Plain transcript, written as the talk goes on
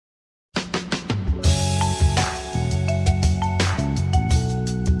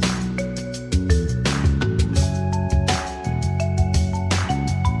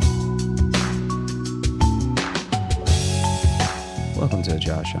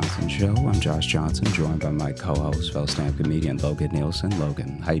Johnson Show. I'm Josh Johnson, joined by my co-host, fellow stand-up comedian Logan Nielsen.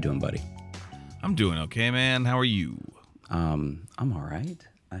 Logan, how you doing, buddy? I'm doing okay, man. How are you? I'm all right.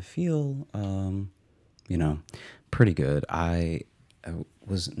 I feel, pretty good. I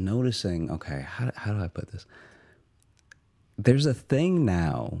was noticing, okay, how do I put this? There's a thing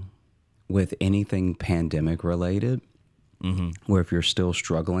now with anything pandemic related, where if you're still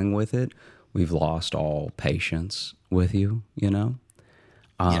struggling with it, we've lost all patience with you,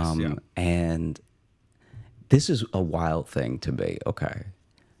 Yes, yeah. And this is a wild thing to be. Okay.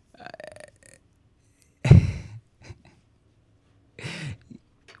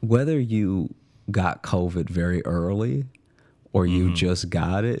 Whether you got COVID very early or you just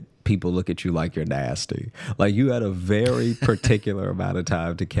got it, people look at you like you're nasty. Like you had a very particular amount of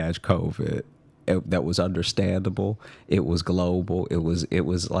time to catch COVID. That was understandable. It was global. It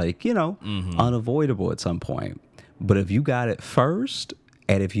was like, unavoidable at some point. But if you got it first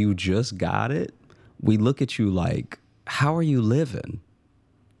and if you just got it, we look at you like, how are you living?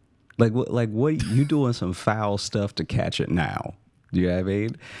 Like what you doing some foul stuff to catch it now? Do you know what I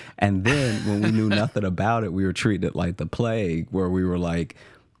mean? And then when we knew nothing about it, we were treating it like the plague, where we were like,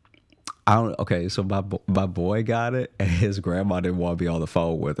 so my boy got it and his grandma didn't want to be on the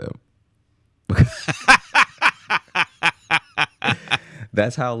phone with him.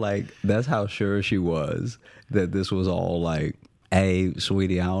 That's how sure she was that this was all like, hey,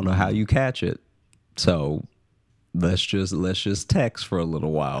 sweetie, I don't know how you catch it. So let's just text for a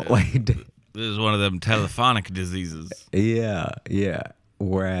little while. Like, This is one of them telephonic diseases. yeah.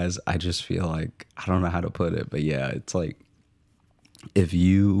 Whereas I just feel like, I don't know how to put it, but yeah, it's like if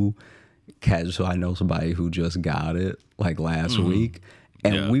you catch, so I know somebody who just got it like last week,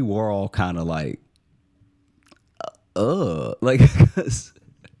 and we were all kind of like, because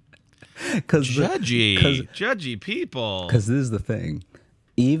judgy people. Because this is the thing.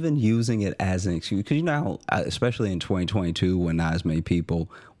 Even using it as an excuse, because how, especially in 2022, when not as many people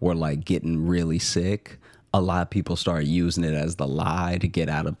were like getting really sick, a lot of people started using it as the lie to get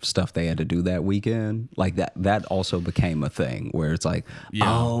out of stuff they had to do that weekend. Like that also became a thing where it's like,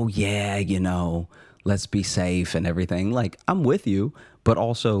 let's be safe and everything. Like, I'm with you, but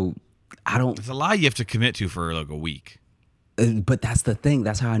also It's a lie you have to commit to for like a week. But that's the thing.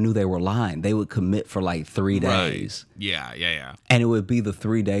 That's how I knew they were lying. They would commit for like 3 days. Right. Yeah. And it would be the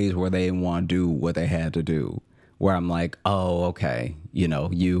 3 days where they didn't want to do what they had to do. Where I'm like, oh, okay.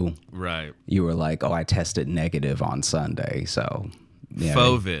 You were like, oh, I tested negative on Sunday. So. Yeah,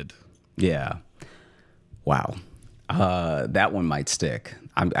 Fovid. Yeah. Wow. That one might stick.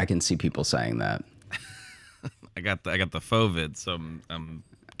 I can see people saying that. I got the Fovid, so I'm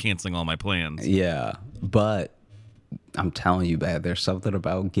canceling all my plans. Yeah. But I'm telling you, man, there's something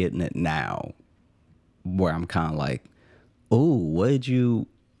about getting it now where I'm kind of like, oh,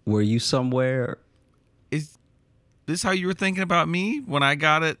 were you somewhere? Is this how you were thinking about me when I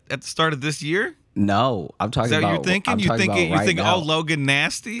got it at the start of this year? No, I'm talking about. Is that what you're thinking? You think, now. Oh, Logan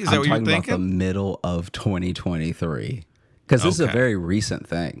nasty? Is that what you're thinking? I'm talking about the middle of 2023. Because this is a very recent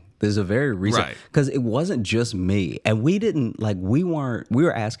thing. This is a very recent, because it wasn't just me. And we we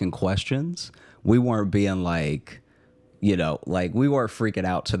were asking questions. We weren't being like, we weren't freaking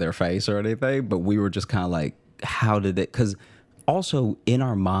out to their face or anything, but we were just kind of like, how did it? Because also in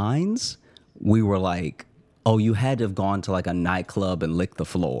our minds, we were like, oh, you had to have gone to like a nightclub and licked the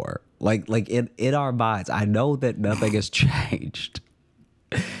floor. Like in our minds, I know that nothing has changed.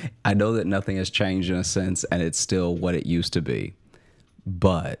 I know that nothing has changed in a sense, and it's still what it used to be.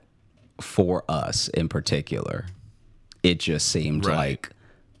 But for us in particular, it just seemed like,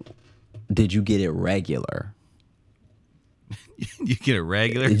 did you get it regular? You get it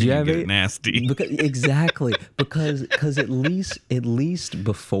regular, did you get it nasty. Exactly. Because at least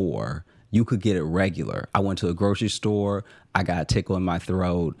before, you could get it regular. I went to a grocery store, I got a tickle in my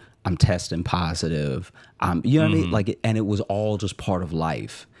throat, I'm testing positive. You know what I mean? Like, and it was all just part of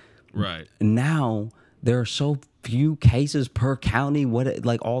life. Right. Now there are so few cases per county,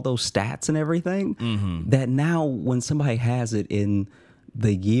 like all those stats and everything, that now when somebody has it in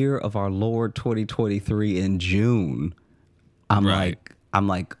the year of our Lord 2023 in June, I'm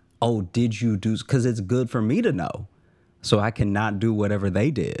like, oh, did you do? Because it's good for me to know, so I cannot do whatever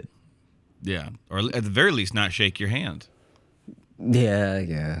they did. Yeah, or at the very least, not shake your hand.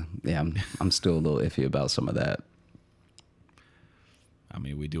 Yeah. I'm still a little iffy about some of that. I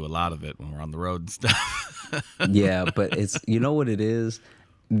mean, we do a lot of it when we're on the road and stuff. Yeah, but it's, you know what it is?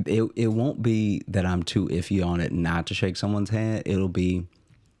 It won't be that I'm too iffy on it not to shake someone's hand. It'll be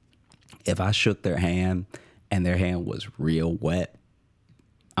if I shook their hand and their hand was real wet,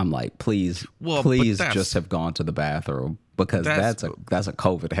 I'm like, please just have gone to the bathroom. because That's that's a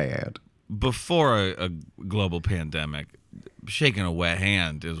COVID hand. before a global pandemic. Shaking a wet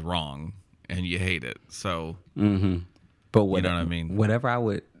hand is wrong, and you hate it. So But you know what I mean. whenever I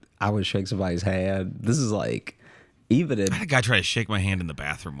would shake somebody's hand, this is like even I in had a guy try to shake my hand in the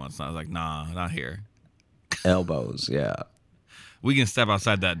bathroom once, and I was like, "Nah, not here. elbows. Yeah, We can step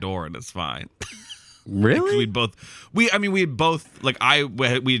outside that door, and it's fine." Because really? we had both like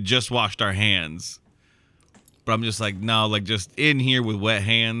we had just washed our hands, but I'm just like, no, like just in here with wet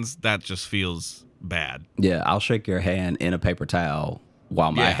hands, that just feels bad. Yeah, I'll shake your hand in a paper towel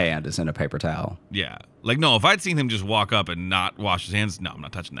while my Yeah. hand is in a paper towel. Yeah, like no, if I'd seen him just walk up and not wash his hands, no, I'm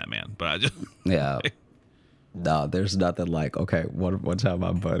not touching that man. But I just Yeah. No, there's nothing like, okay, one time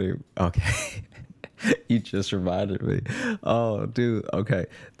my buddy, okay, you just reminded me. Oh, dude, okay.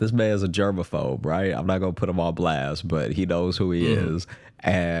 This man's a germaphobe, right? I'm not going to put him on blast, but he knows who he is.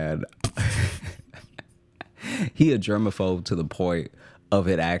 And he a germaphobe to the point of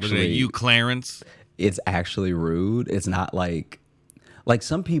it looking actually, at you, Clarence. it's actually rude. It's not like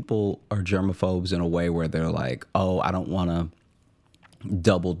some people are germaphobes in a way where they're like, oh, I don't want to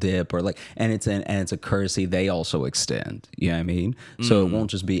double dip or like, and it's a courtesy they also extend, you know what I mean? So it won't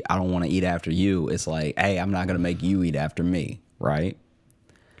just be I don't want to eat after you. It's like, hey, I'm not gonna make you eat after me, right?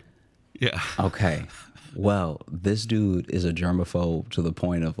 Yeah. Okay, well, this dude is a germaphobe to the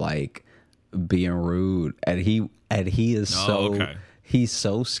point of like being rude, and he is okay. he's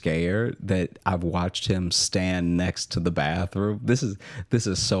so scared that I've watched him stand next to the bathroom. This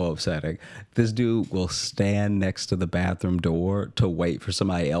is so upsetting. This dude will stand next to the bathroom door to wait for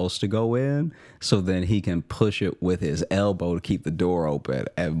somebody else to go in, so then he can push it with his elbow to keep the door open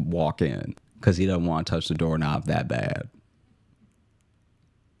and walk in because he doesn't want to touch the doorknob that bad.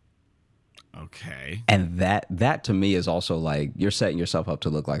 Okay. And that to me is also like you're setting yourself up to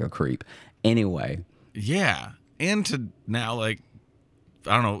look like a creep. Anyway, Yeah, and to now like.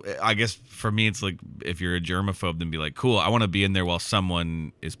 I don't know. I guess for me, it's like if you're a germaphobe, then be like, cool, I want to be in there while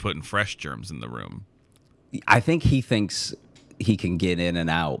someone is putting fresh germs in the room. I think he thinks he can get in and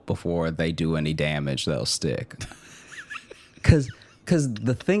out before they do any damage. They'll stick. Because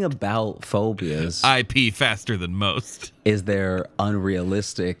the thing about phobias I pee faster than most. is they're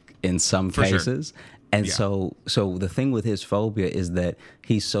unrealistic in some For sure. cases. And Yeah. so the thing with his phobia is that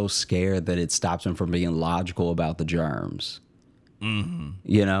he's so scared that it stops him from being logical about the germs.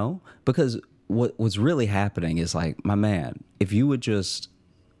 You know, because what's really happening is like, my man, if you would just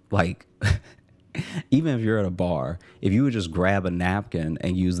like, even if you're at a bar, if you would just grab a napkin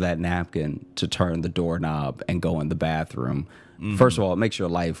and use that napkin to turn the doorknob and go in the bathroom, first of all, it makes your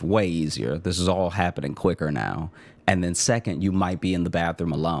life way easier. This is all happening quicker now. And then second, you might be in the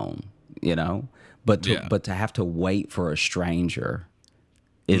bathroom alone, you know, but to have to wait for a stranger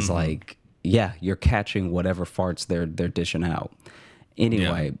is like, yeah, you're catching whatever farts they're dishing out.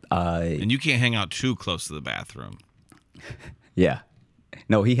 Anyway, And you can't hang out too close to the bathroom. yeah.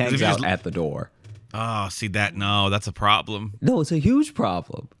 No, he if hangs you out just- at the door. Oh, see that? No, that's a problem. No, it's a huge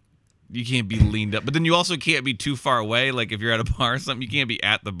problem. You can't be leaned up. But then you also can't be too far away. Like if you're at a bar or something, you can't be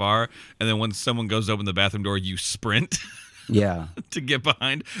at the bar. And then when someone goes to open the bathroom door, you sprint Yeah. to get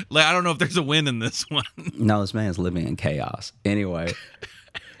behind. Like, I don't know if there's a win in this one. No, this man's living in chaos. Anyway,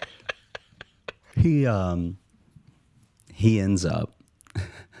 he ends up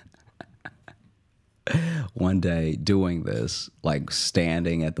one day doing this, like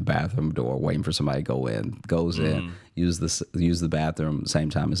standing at the bathroom door, waiting for somebody to go in, goes in, use the bathroom same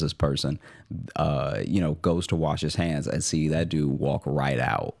time as this person, goes to wash his hands and see that dude walk right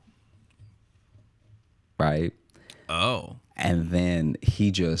out. Right? Oh. And then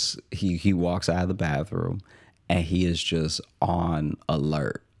he walks out of the bathroom and he is just on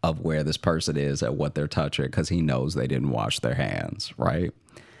alert of where this person is and what they're touching because he knows they didn't wash their hands, right?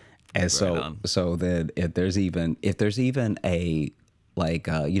 And so then if there's even a like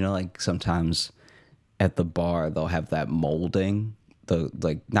like sometimes at the bar they'll have that molding, the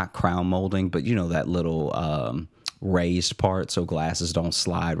like not crown molding, but you know that little raised part so glasses don't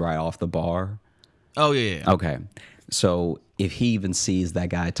slide right off the bar. Oh, yeah. Okay. So if he even sees that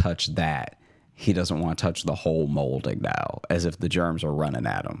guy touch that, he doesn't want to touch the whole molding now, as if the germs are running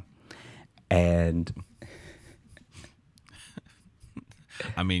at him. And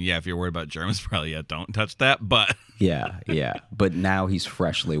I mean, yeah, if you're worried about germs, probably, don't touch that. But yeah. But now he's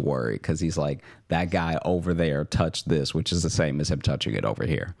freshly worried because he's like, that guy over there touched this, which is the same as him touching it over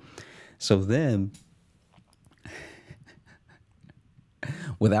here. So then,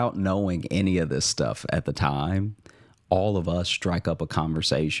 without knowing any of this stuff at the time, all of us strike up a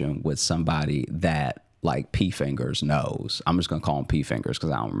conversation with somebody that like P Fingers knows. I'm just gonna call him P Fingers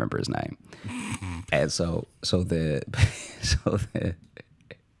because I don't remember his name. And so the so the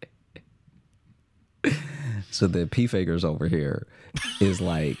so the P fingers over here is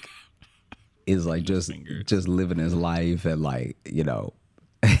like just living his life and like, you know,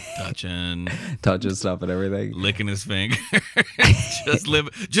 touching stuff and everything, licking his finger,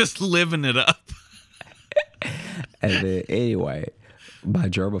 just living it up. And then anyway, my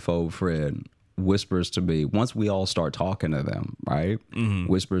germaphobe friend whispers to me, once we all start talking to them, right?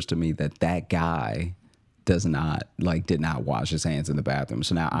 Whispers to me that guy did not wash his hands in the bathroom.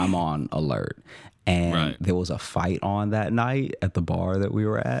 So now I'm on alert. And there was a fight on that night at the bar that we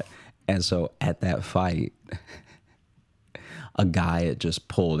were at. And so at that fight, a guy had just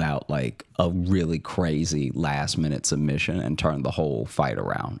pulled out like a really crazy last minute submission and turned the whole fight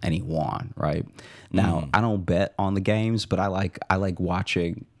around, and he won, right? Now, I don't bet on the games, but I like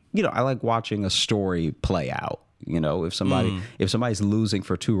watching, you know, I like watching a story play out. You know, if somebody's losing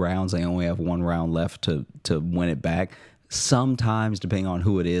for 2 rounds, they only have 1 round left to win it back. Sometimes, depending on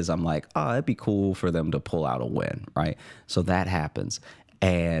who it is, I'm like, oh, it'd be cool for them to pull out a win, right? So that happens.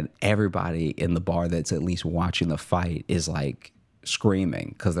 And everybody in the bar that's at least watching the fight is like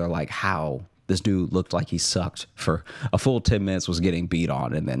screaming because they're like, how this dude looked like he sucked for a full 10 minutes, was getting beat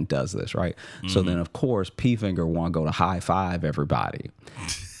on, and then does this, right? So then, of course, P Finger want to go to high five everybody.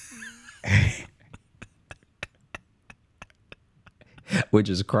 Which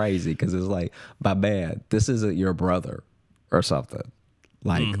is crazy because it's like, my man, this isn't your brother or something.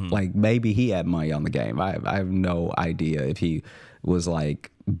 Like maybe he had money on the game. I have no idea if he was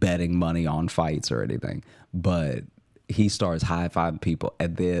like betting money on fights or anything. But he starts high-fiving people,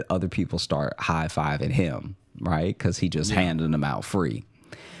 and then other people start high-fiving him, right? Because he just handed them out free.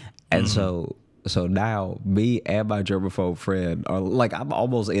 And so now me and my germaphobe friend are like, I'm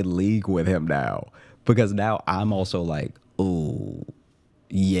almost in league with him now, because now I'm also like, ooh,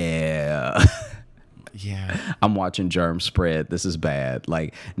 yeah. Yeah. I'm watching germ spread. This is bad.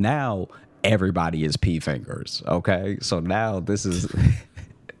 Like, now everybody is P fingers. Okay. So now this is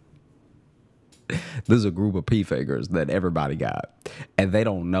a group of P fingers that everybody got, and they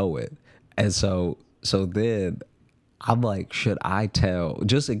don't know it. And so then I'm like, should I tell,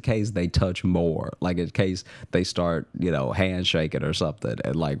 just in case they touch more, like in case they start, you know, handshaking or something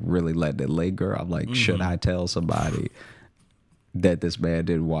and like really letting it linger. I'm like, should I tell somebody that this man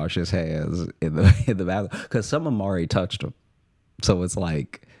didn't wash his hands in the bathroom? Because some of them already touched him. So it's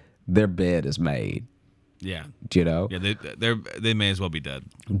like their bed is made. Yeah. You know? Yeah, they may as well be dead.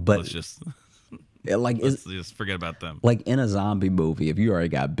 But let's just forget about them. Like in a zombie movie, if you already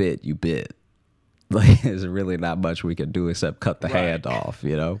got bit, you bit. Like, there's really not much we can do except cut the hand off,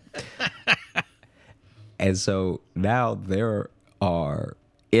 you know? And so now there are,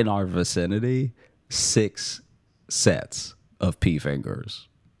 in our vicinity, 6 sets of P fingers.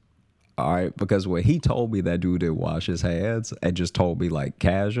 All right? Because when he told me that dude didn't wash his hands and just told me like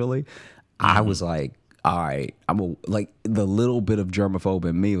casually, I was like, all right, like the little bit of germaphobe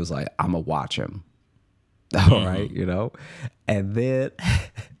in me was like, I'm going to watch him. All right, you know? And then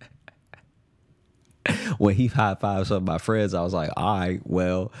when he high-fived some of my friends, I was like, all right,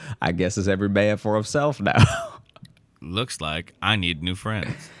 well, I guess it's every man for himself now. Looks like I need new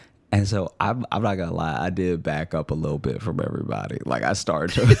friends. And so I'm not gonna lie, I did back up a little bit from everybody. Like I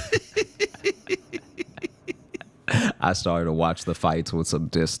started to watch the fights with some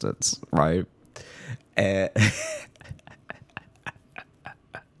distance, right? And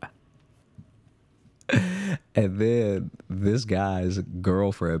and then this guy's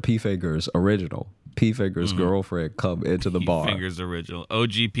girlfriend, P Fingers original, P Fingers girlfriend, come into the bar. P Fingers original,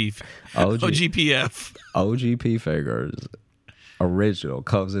 OGPF, OGP Fingers original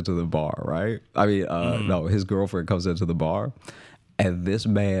comes into the bar, right? I mean, no, his girlfriend comes into the bar, and this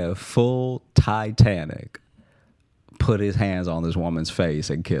man, full Titanic, put his hands on this woman's face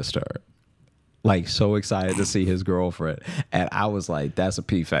and kissed her. Like, so excited to see his girlfriend. And I was like, that's a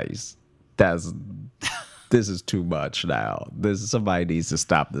P face. This is too much now. Somebody needs to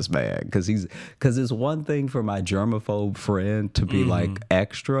stop this man. Because it's one thing for my germaphobe friend to be like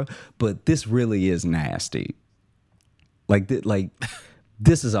extra, but this really is nasty. Like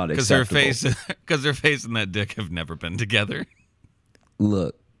this is unacceptable. Because her face and that dick have never been together.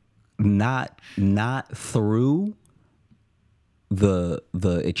 Look, not through the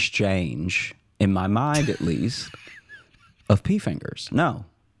exchange, in my mind at least, of P fingers. No.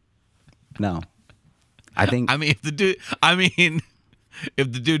 I mean, if the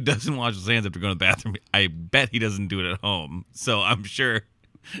dude doesn't wash his hands after going to the bathroom, I bet he doesn't do it at home. So I'm sure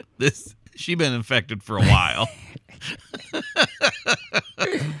she been infected for a while.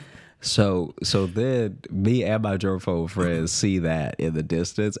 So then me and my germaphobe friends see that in the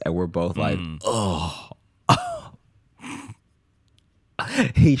distance, and we're both like, oh,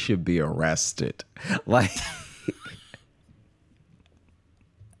 he should be arrested. Like,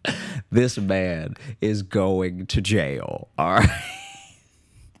 this man is going to jail. All right.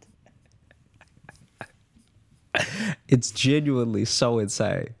 It's genuinely so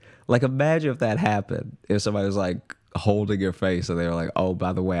insane. Like, imagine if that happened. If somebody was like holding your face and they were like, oh,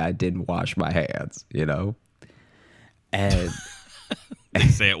 by the way, I didn't wash my hands, you know? And They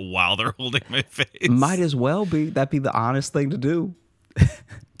say it while they're holding my face. might as well be. That'd be the honest thing to do.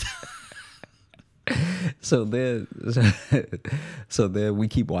 So then, so then we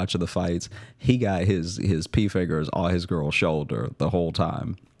keep watching the fights. He got his P fingers on his girl's shoulder the whole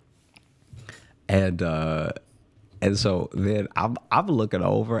time, and so then I'm looking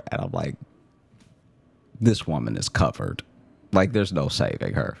over and I'm like, this woman is covered. Like, there's no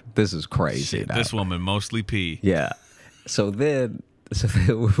saving her. This is crazy. Shit, now. this woman mostly pee. Yeah. So then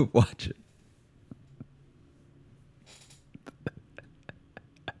we watch it.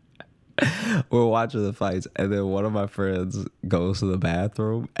 We're watching the fights, and then one of my friends goes to the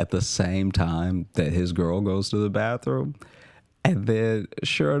bathroom at the same time that his girl goes to the bathroom. And then,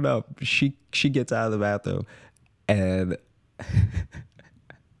 sure enough, she gets out of the bathroom and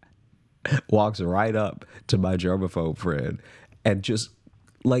walks right up to my germaphobe friend and just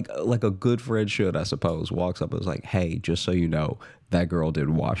like a good friend should, I suppose, walks up and was like, hey, just so you know, that girl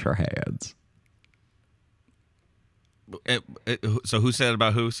didn't wash her hands. So who said it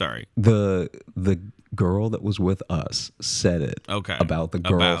about who? Sorry. The girl that was with us said it about the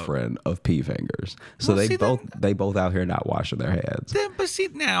girlfriend of P Fingers. So Well, they both out here not washing their hands. But see,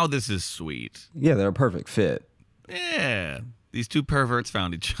 now this is sweet. Yeah, they're a perfect fit. Yeah. These two perverts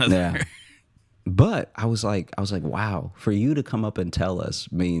found each other. Yeah. But I was like, wow, for you to come up and tell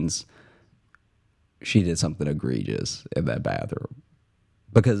us means she did something egregious in that bathroom.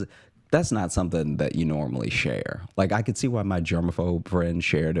 Because that's not something that you normally share. Like, I could see why my germaphobe friend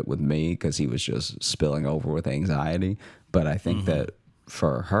shared it with me because he was just spilling over with anxiety. But I think that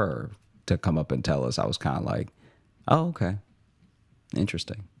for her to come up and tell us, I was kind of like, oh, okay.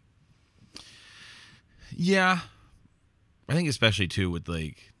 Interesting. Yeah. I think especially, too, with,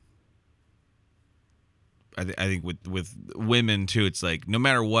 like, I think with women, too, it's like, no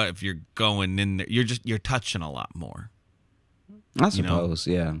matter what, if you're going in there, you're touching a lot more. I suppose,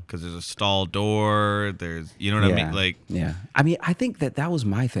 yeah. Because there's a stall door. There's, you know what I mean? Like, yeah. I mean, I think that was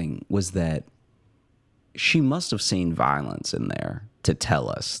my thing, was that she must have seen violence in there to tell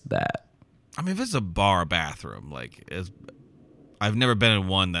us that. I mean, if it's a bar bathroom, like, I've never been in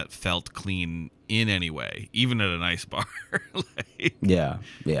one that felt clean in any way, even at a nice bar. Like, yeah,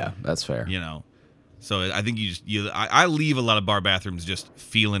 that's fair. You know, so I think I leave a lot of bar bathrooms just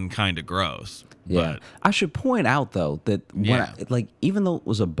feeling kind of gross. Yeah, but I should point out though that when even though it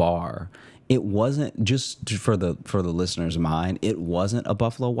was a bar, it wasn't, just for the listener's mind, it wasn't a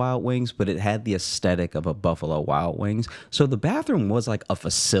Buffalo Wild Wings, but it had the aesthetic of a Buffalo Wild Wings. So the bathroom was like a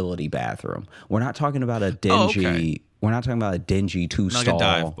facility bathroom. We're not talking about a dingy. Okay. We're not talking about a dingy two-stall. Like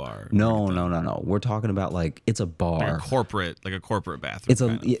a dive bar. No. We're talking about like, it's a bar. Like a corporate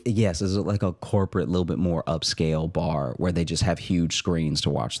bathroom. It's yes, it's like a corporate, little bit more upscale bar where they just have huge screens to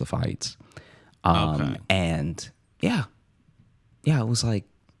watch the fights. And yeah, it was like,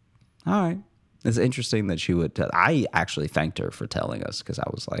 all right. It's interesting that she would I actually thanked her for telling us, because I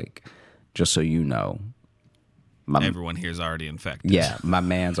was like, just so you know, everyone here is already infected. Yeah, my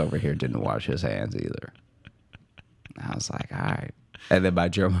man's over here didn't wash his hands either. I was like, all right. And then my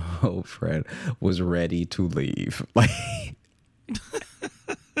German old friend was ready to leave. Like,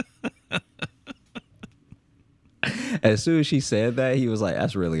 as soon as she said that, he was like,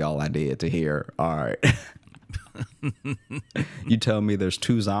 that's really all I needed to hear. All right. You tell me there's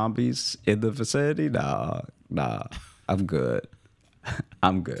 2 zombies in the vicinity? Nah, I'm good.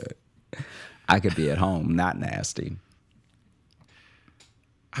 I'm good. I could be at home, not nasty.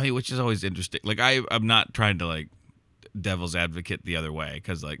 I mean, which is always interesting. Like, I'm not trying to, like, devil's advocate the other way,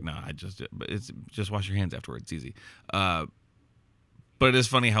 because, like, no, but it's just wash your hands afterwards. It's easy. But it is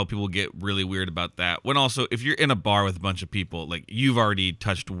funny how people get really weird about that. When also, if you're in a bar with a bunch of people, like, you've already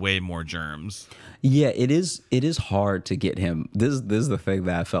touched way more germs. Yeah, it is hard to get him. This is the thing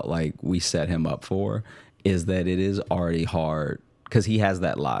that I felt like we set him up for, is that it is already hard, because he has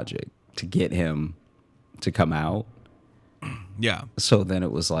that logic, to get him to come out. Yeah. So then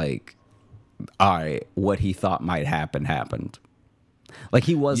it was like, all right, what he thought might happen happened. Like,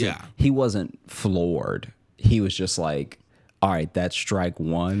 he wasn't floored. He was just like, all right, that's strike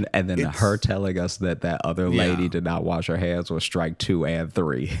 1, and then her telling us that other lady did not wash her hands was strike 2 and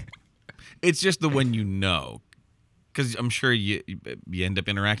 3. It's just the when you know. Because I'm sure you end up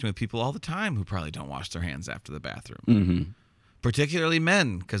interacting with people all the time who probably don't wash their hands after the bathroom. Mm-hmm. Particularly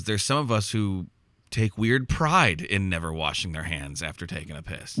men, because there's some of us who take weird pride in never washing their hands after taking a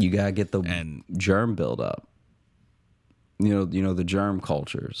piss. You gotta get the germ buildup. You know the germ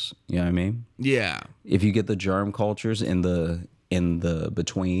cultures. You know what I mean? Yeah. If you get the germ cultures in the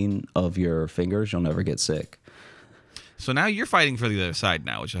between of your fingers, you'll never get sick. So now you're fighting for the other side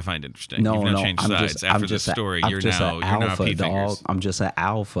now, which I find interesting. No, You've now no, changed I'm sides just, after I'm just this story. I'm You're just now an you're now alpha, P dog. fingers. I'm just an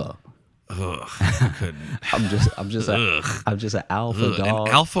alpha. Ugh, I couldn't. I'm just an alpha, Ugh, dog.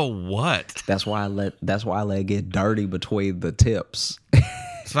 an alpha what? That's why I let it get dirty between the tips.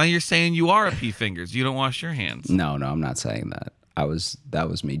 So now you're saying you are a P fingers. You don't wash your hands. No, I'm not saying that. That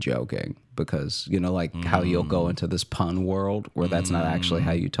was me joking because like how you'll go into this pun world where that's not actually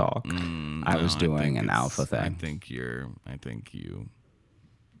how you talk. I was doing an alpha thing. I think you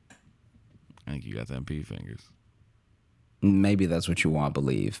got them P fingers. Maybe that's what you want to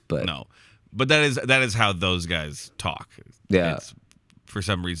believe, but no. But that is how those guys talk. Yeah. It's for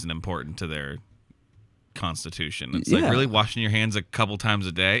some reason important to their constitution. It's like really washing your hands a couple times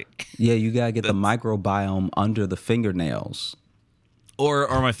a day. Yeah, you gotta get the microbiome under the fingernails. Or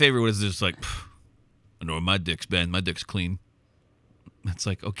my favorite was just like, I know where my dick's been. My dick's clean. It's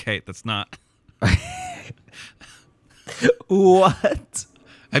like, okay, that's not. What?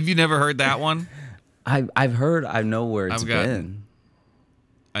 Have you never heard that one? I've heard. I know where it's been.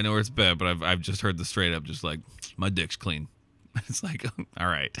 I know where it's been, but I've just heard the straight up, just like, my dick's clean. It's like, all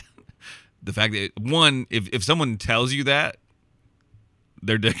right. The fact that if someone tells you that,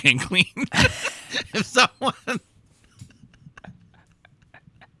 their dick ain't clean. If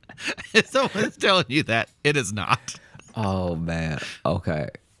someone's telling you that, it is not. Oh man. Okay.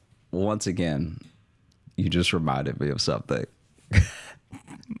 Once again, you just reminded me of something.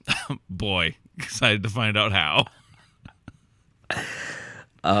 Boy, excited to find out how.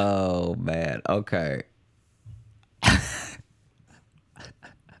 Oh man. Okay.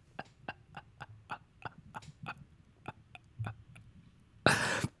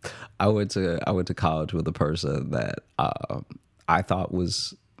 I went to college with a person that I thought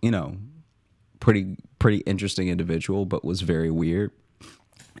was, pretty interesting individual, but was very weird.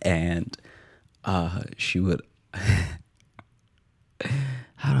 And she would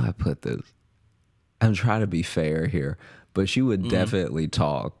how do I put this? I'm trying to be fair here, but she would definitely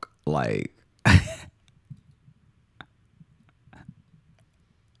talk like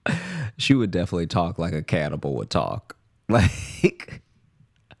she would definitely talk like a cannibal would talk. Like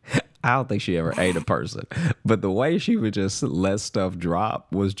I don't think she ever ate a person, but the way she would just let stuff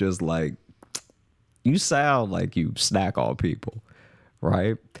drop was just like, you sound like you snack on people,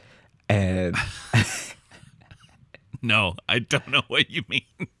 right? And no, I don't know what you mean.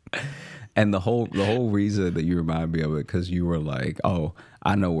 And the whole reason that you remind me of it, because you were like, oh,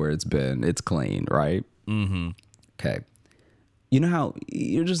 I know where it's been. It's clean, right? Mm-hmm. Okay. You know how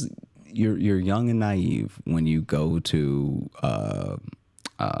you're young and naive when you go to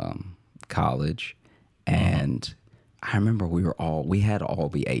college, and I remember we had to all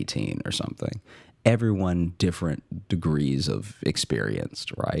be 18 or something. Everyone different degrees of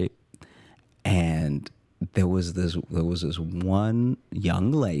experienced, right? And there was this one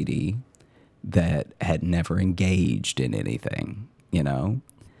young lady that had never engaged in anything, and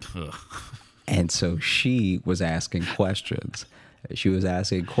so she was asking questions. She was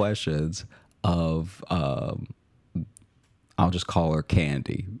asking questions of I'll just call her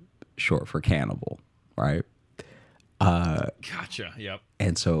Candy, short for Cannibal, right? Gotcha. Yep.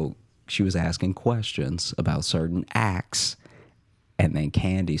 And so she was asking questions about certain acts, and then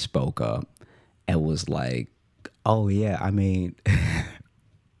Candy spoke up and was like, oh yeah, I mean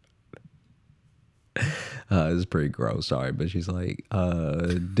this is pretty gross, sorry, but she's like,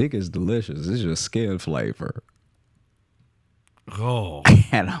 dick is delicious. It's just skin flavor. Oh.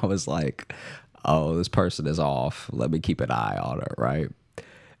 And I was like, oh, this person is off. Let me keep an eye on her, right?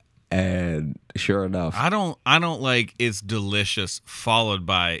 And sure enough, I don't like it's delicious followed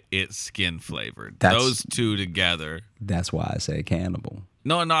by it's skin flavored. Those two together. That's why I say cannibal.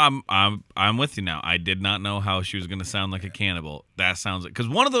 No, I'm with you now. I did not know how she was going to sound like a cannibal. That sounds like, because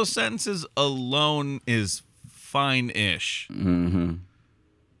one of those sentences alone is fine-ish. Mm-hmm.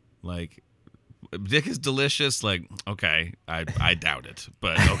 Like, dick is delicious. Like, okay, I doubt it,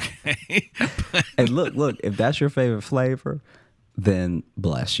 but okay. And look, if that's your favorite flavor, then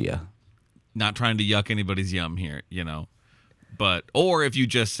bless you. Not trying to yuck anybody's yum here, But, or if you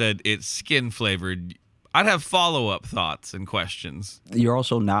just said it's skin flavored, I'd have follow-up thoughts and questions. You're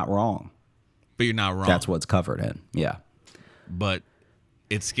also not wrong. But you're not wrong. That's what's covered in, yeah. But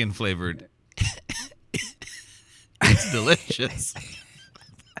it's skin flavored It's delicious.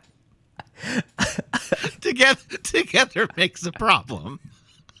 Together makes a problem.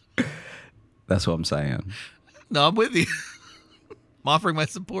 That's what I'm saying. No, I'm with you. I'm offering my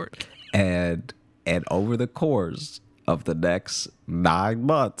support. And over the course of the next 9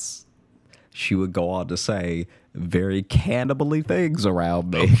 months, she would go on to say very cannibal-y things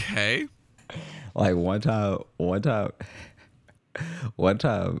around me. Okay. Like one time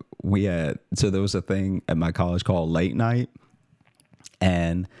we had, so there was a thing at my college called late night,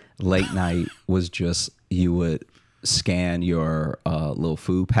 and late night was just, you would scan your little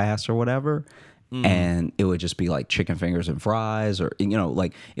food pass or whatever, and it would just be like chicken fingers and fries, or,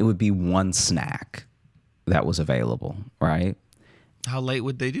 like it would be one snack that was available, right? How late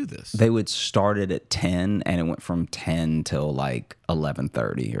would they do this? They would start it at 10, and it went from 10 till like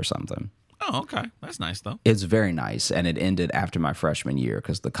 11:30 or something. Oh, okay. That's nice, though. It's very nice, and it ended after my freshman year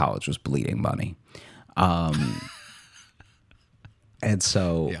because the college was bleeding money. And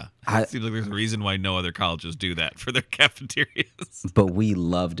so yeah, it seems like there's a reason why no other colleges do that for their cafeterias. But we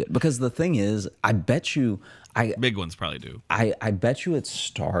loved it because the thing is, I bet you, big ones probably do. I bet you it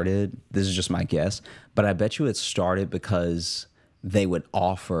started. This is just my guess, but I bet you it started because they would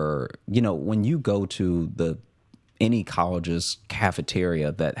offer. When you go to any college's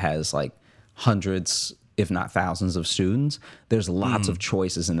cafeteria that has like hundreds, if not thousands of students, there's lots of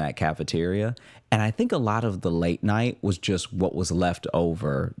choices in that cafeteria. And I think a lot of the late night was just what was left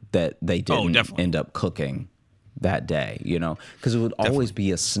over that they didn't end up cooking that day, because it would always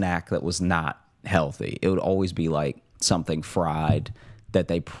be a snack that was not healthy. It would always be like something fried that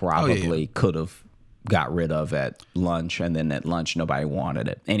they probably could have got rid of at lunch, and then at lunch nobody wanted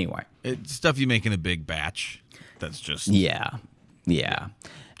it. Anyway. It's stuff you make in a big batch that's just... Yeah.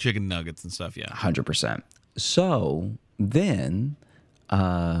 Chicken nuggets and stuff, 100%. So then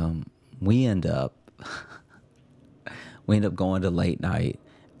we end up going to late night,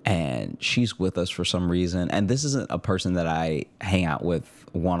 and she's with us for some reason. And this isn't a person that I hang out with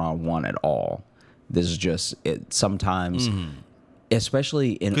one-on-one at all. This is just it. Sometimes,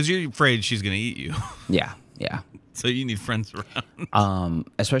 especially in... Because you're afraid she's going to eat you. Yeah. So you need friends around.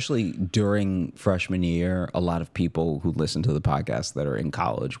 Especially during freshman year, a lot of people who listen to the podcast that are in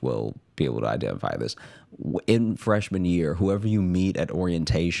college will be able to identify this. In freshman year, whoever you meet at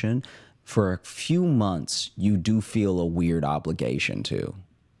orientation, for a few months, you do feel a weird obligation to,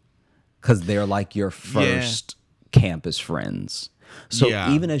 because they're like your first campus friends. So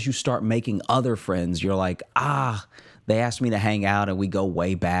even as you start making other friends, you're like, they asked me to hang out, and we go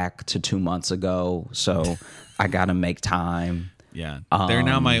way back to 2 months ago, so I got to make time. Yeah. They're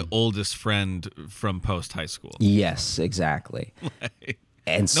now my oldest friend from post-high school. Yes, exactly.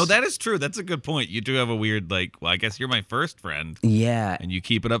 No, that is true. That's a good point. You do have a weird, I guess you're my first friend. Yeah. And you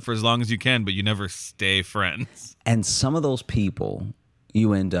keep it up for as long as you can, but you never stay friends. And some of those people,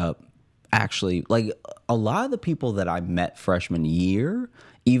 you end up actually, like a lot of the people that I met freshman year,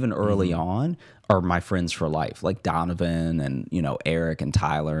 even early on, are my friends for life, like Donovan and, Eric and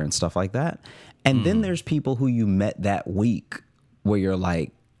Tyler and stuff like that. And then there's people who you met that week where you're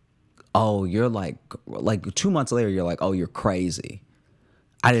like, oh, you're like 2 months later, you're like, oh, you're crazy.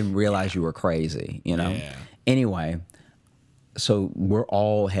 I didn't realize you were crazy, Yeah. Anyway, so we're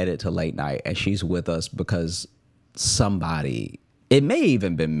all headed to late night, and she's with us because somebody, it may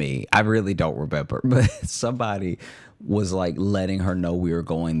even been me, I really don't remember, but somebody was like letting her know we were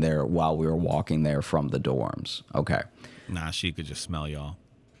going there while we were walking there from the dorms. Okay. Nah, she could just smell y'all.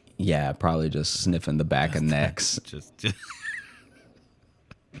 Yeah, probably just sniffing the back of necks. just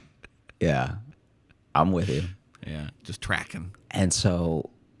Yeah, I'm with you. Yeah, just tracking. And so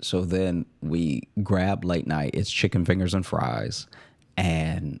then we grab late night. It's chicken fingers and fries,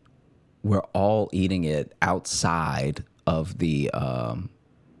 and we're all eating it outside of the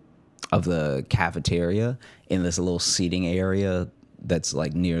cafeteria in this little seating area that's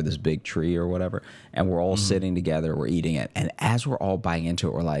like near this big tree or whatever. And we're all sitting together, we're eating it. And as we're all biting into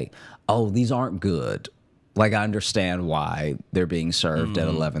it, we're like, oh, these aren't good. Like, I understand why they're being served at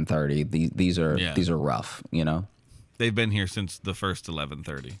 11:30. These are rough, They've been here since the first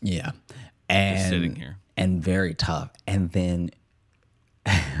 11:30. Yeah. And just sitting here. And very tough. And then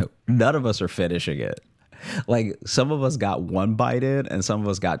none of us are finishing it. Like, some of us got one bite in and some of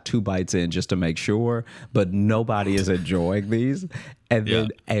us got 2 bites in just to make sure, but nobody is enjoying these. And then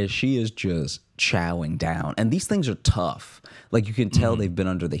as she is just chowing down, and these things are tough. Like, you can tell they've been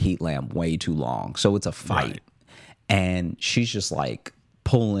under the heat lamp way too long. So it's a fight. Right. And she's just like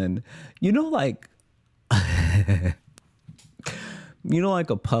pulling, like like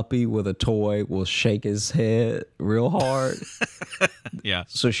a puppy with a toy will shake his head real hard. Yeah.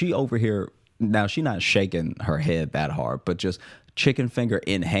 So she over here now she not shaking her head that hard, but just chicken finger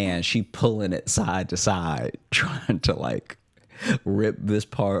in hand, she pulling it side to side, trying to like rip this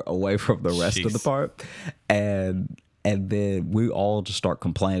part away from the rest of the Jeez. part. And then we all just start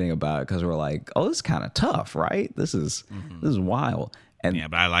complaining about it because we're like, oh, this is kind of tough, right? This is wild. And Yeah,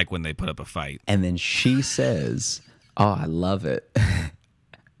 but I like when they put up a fight. and then she says, oh, I love it.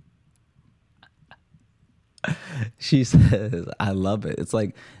 She says, I love it. It's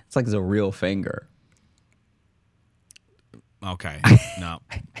a real finger. Okay. No.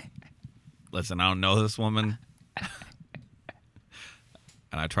 Listen, I don't know this woman.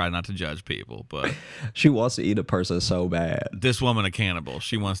 And I try not to judge people, but She wants to eat a person so bad. this woman a cannibal.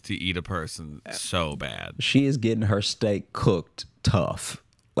 She wants to eat a person so bad. She is getting her steak cooked tough.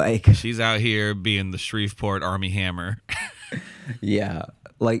 Like, She's out here being the Shreveport Army Hammer. yeah.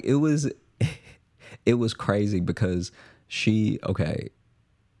 Like it was crazy because she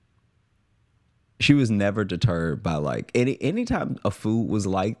was never deterred by like anytime a food was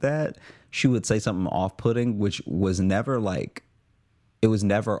like that, she would say something off-putting, which was never like, it was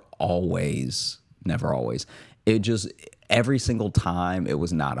never always. It just, every single time, it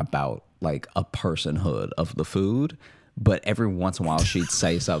was not about like a personhood of the food, but every once in a while she'd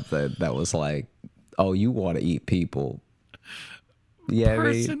say something that was like, oh, you want to eat people. Yeah, I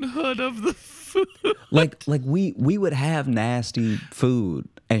mean, Personhood of the food. like we would have nasty food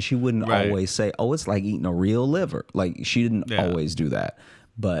and she wouldn't Right. always say, oh, it's like eating a real liver. Like she didn't Yeah. always do that,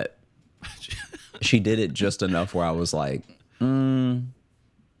 but she did it just enough where I was like,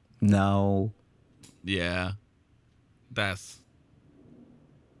 no. Yeah. That's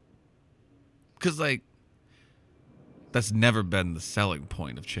because like that's never been the selling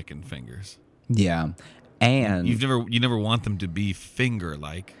point of chicken fingers. Yeah. And You never want them to be finger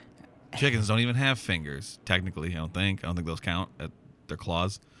like. Chickens don't even have fingers, technically, I don't think those count at their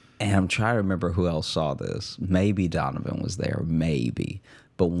claws. And I'm trying to remember who else saw this. Maybe Donovan was there, maybe.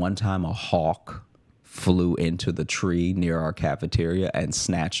 But one time a hawk flew into the tree near our cafeteria and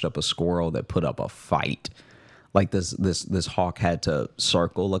snatched up a squirrel that put up a fight. Like this hawk had to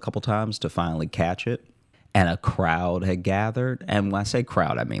circle a couple times to finally catch it. And a crowd had gathered. And when I say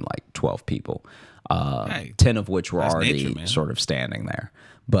crowd, I mean like 12 people. Hey, 10 of which were that's already nature, man. sort of standing there.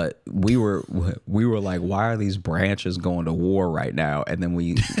 But we were like, why are these branches going to war right now? And then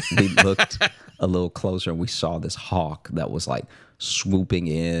we looked a little closer and we saw this hawk that was like swooping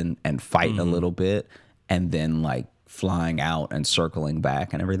in and fighting a little bit and then like flying out and circling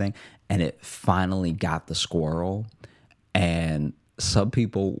back and everything. And it finally got the squirrel. And some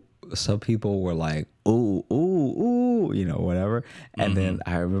people were like, ooh, ooh, ooh, you know, whatever. And then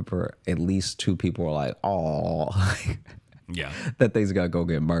I remember at least 2 people were like, oh, Yeah. that thing's gonna go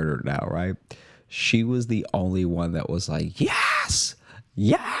get murdered now, right? She was the only one that was like, yes,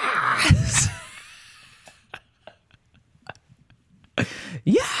 yes,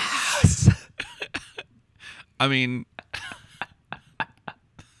 yes. I mean,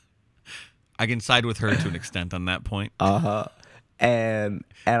 I can side with her to an extent on that point. And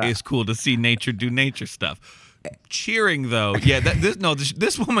It's cool to see nature do nature stuff. Cheering though, yeah.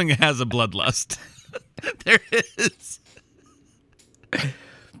 This woman has a bloodlust. There is.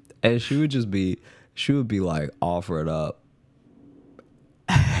 and she would be like offering up.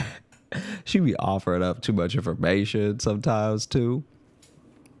 She'd be offering up too much information sometimes too.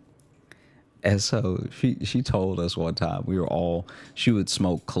 And so she told us one time she would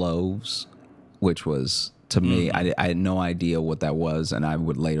smoke cloves, which was to me, I had no idea what that was, and I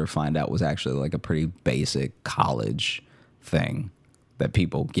would later find out was actually like a pretty basic college thing that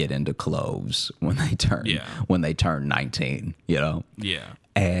people get into cloves when they turn 19, you know? Yeah.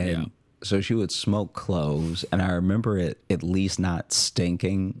 And so she would smoke cloves, and I remember it at least not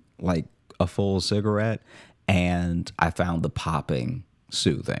stinking like a full cigarette, and I found the popping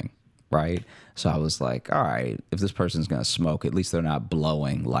soothing, right? So I was like, all right, if this person's going to smoke, at least they're not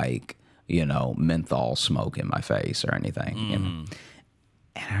blowing like, you know, menthol smoke in my face or anything. You know?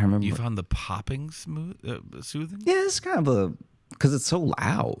 And I remember... You found the popping soothing? Yeah, it's kind of because it's so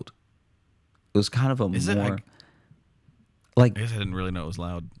loud. It was kind of a Is it more... I guess I didn't really know it was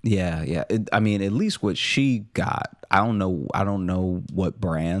loud. Yeah. I mean, at least what she got, I don't know what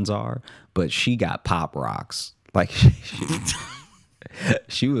brands are, but she got Pop Rocks. Like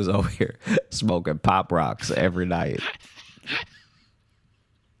she was over here smoking Pop Rocks every night.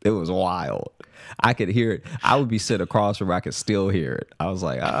 It was wild. I could hear it. I would be sitting across from her, I could still hear it. I was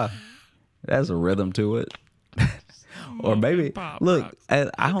like, there's a rhythm to it. Or maybe look, and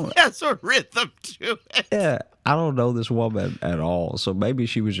I don't. That's a rhythm to it. Yeah, I don't know this woman at all. So maybe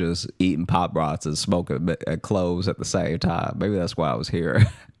she was just eating Pop Rocks and smoking cloves at the same time. Maybe that's why I was here.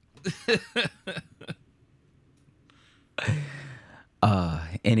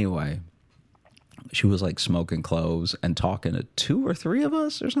 Anyway, she was like smoking cloves and talking to 2 or 3 of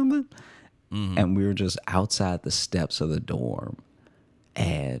us or something. And we were just outside the steps of the dorm.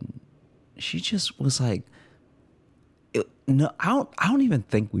 And she just was like, no, I don't even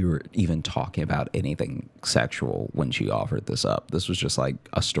think we were even talking about anything sexual when she offered this up. This was just like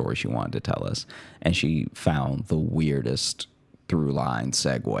a story she wanted to tell us. And she found the weirdest through line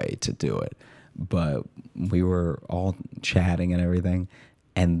segue to do it. But we were all chatting and everything.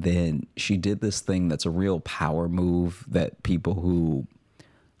 And then she did this thing that's a real power move that people who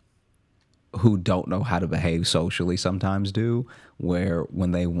don't know how to behave socially sometimes do, where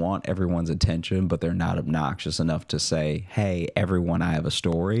when they want everyone's attention, but they're not obnoxious enough to say, hey, everyone, I have a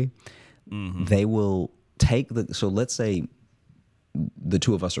story, they will take so let's say the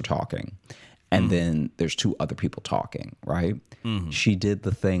 2 of us are talking, and then there's 2 other people talking, right? She did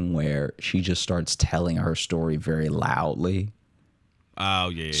the thing where she just starts telling her story very loudly. Oh,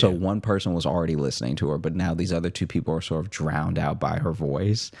 yeah. So one person was already listening to her, but now these other 2 people are sort of drowned out by her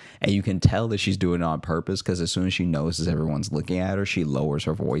voice. And you can tell that she's doing it on purpose, because as soon as she notices everyone's looking at her, she lowers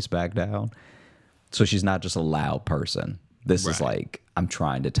her voice back down. So she's not just a loud person. This is like, I'm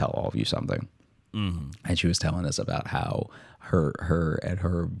trying to tell all of you something. And she was telling us about how her and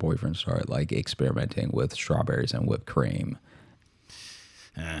her boyfriend started like experimenting with strawberries and whipped cream.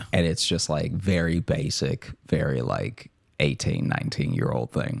 And it's just like very basic, very like 18,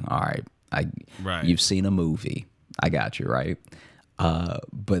 19-year-old thing. All right. You've seen a movie. I got you, right?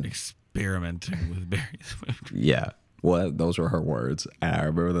 But experimenting with berries. Yeah. Well, those were her words. And I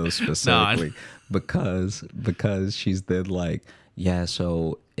remember those specifically because she's then like, yeah,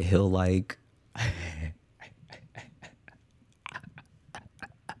 so he'll like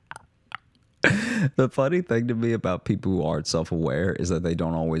the funny thing to me about people who aren't self-aware is that they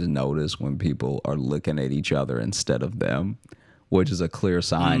don't always notice when people are looking at each other instead of them, which is a clear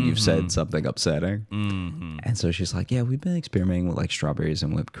sign you've said something upsetting. And so she's like, yeah, we've been experimenting with like strawberries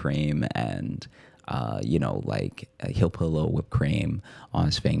and whipped cream, and like he'll put a little whipped cream on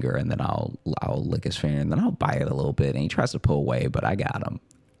his finger, and then I'll lick his finger, and then I'll bite it a little bit, and he tries to pull away, but I got him.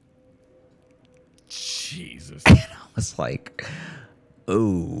 Jesus. And I was like,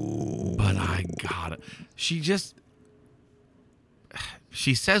 ooh. But I got it. She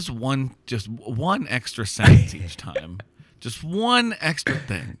says one extra sentence each time. Just one extra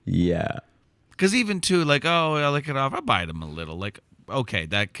thing. Yeah. Because even too, like, oh, I lick it off, I bite him a little. Like, okay,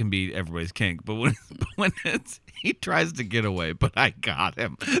 that can be everybody's kink. But when he tries to get away, but I got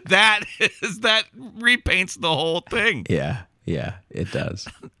him. That repaints the whole thing. Yeah, it does.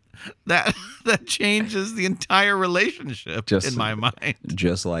 That changes the entire relationship in my mind.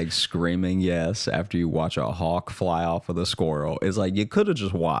 Just like screaming yes after you watch a hawk fly off of the squirrel. It's like you could have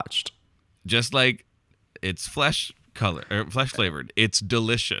just watched. Just like it's flesh flavored. It's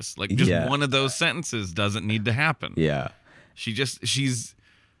delicious. Like just one of those sentences doesn't need to happen. Yeah. She's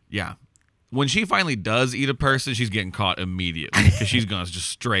when she finally does eat a person, she's getting caught immediately because she's gonna just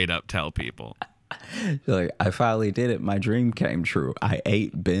straight up tell people. Like, I finally did it. My dream came true. I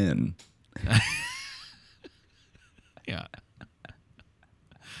ate Ben. Yeah.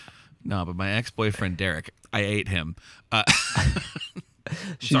 No, but my ex-boyfriend Derek, I ate him.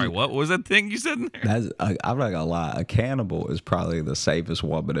 Sorry, what was that thing you said in there? I'm not gonna lie. A cannibal is probably the safest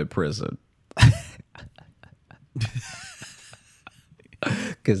woman in prison.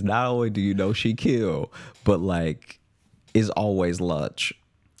 Because not only do you know she killed, but like, is always lunch.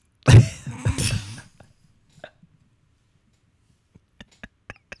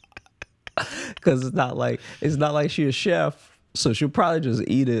 Because it's not like she's a chef, so she'll probably just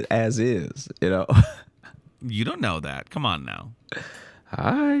eat it as is, you know. You don't know that. Come on now.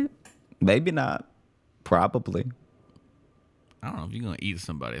 All right, maybe not. Probably. I don't know if you're gonna eat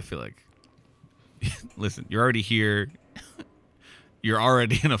somebody. I feel like, listen, you're already here. You're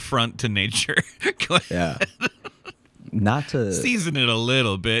already an affront to nature. Go ahead. Yeah. Not to season it a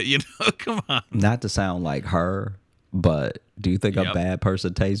little bit, you know. Come on. Not to sound like her, but do you think a bad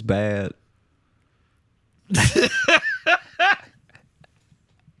person tastes bad?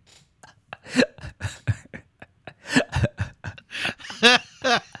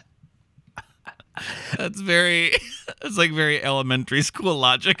 It's like very elementary school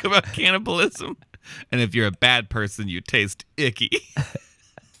logic about cannibalism. And if you're a bad person, you taste icky.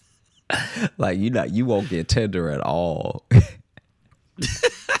 Like, you won't get tender at all.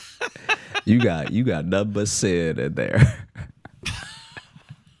 You got nothing but sin in there.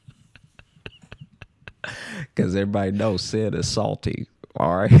 Because everybody knows sin is salty.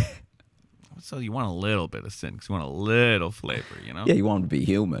 All right. So you want a little bit of sin because you want a little flavor, you know? Yeah, you want them to be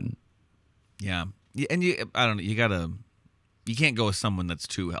human. Yeah. And I don't know, you can't go with someone that's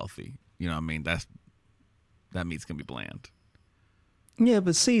too healthy. You know what I mean? That meat's going to be bland. Yeah,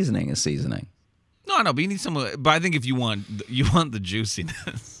 but seasoning is seasoning. No, I know, but you need someone. But I think if you want the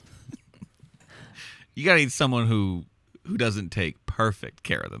juiciness, you got to eat someone who doesn't take perfect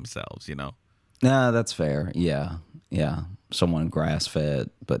care of themselves, you know? Nah, that's fair. Yeah. Yeah. Someone grass fed,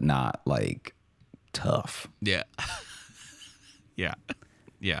 but not like tough. Yeah. Yeah.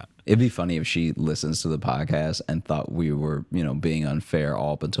 Yeah. It'd be funny if she listens to the podcast and thought we were, being unfair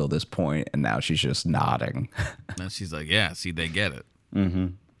all up until this point, and now she's just nodding. And she's like, yeah, see, they get it.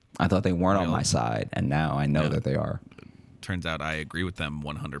 I thought they weren't on my side, and now I know that they are. Turns out I agree with them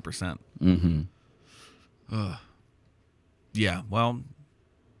 100%. Mm-hmm. Yeah, well,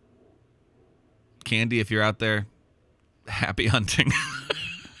 Candy, if you're out there, happy hunting.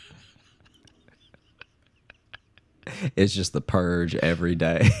 It's just the purge every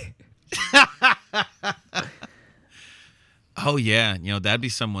day. Oh, yeah. That'd be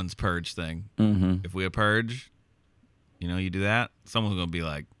someone's purge thing. Mm-hmm. If we had purge, you do that, someone's going to be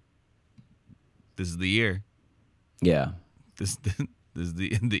like, this is the year. Yeah. This is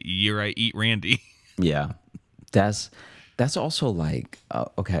the year I eat Randy. Yeah. That's also like,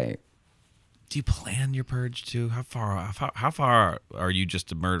 okay. Do you plan your purge too? How far are you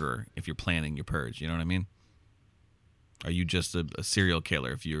just a murderer if you're planning your purge? You know what I mean? Are you just a serial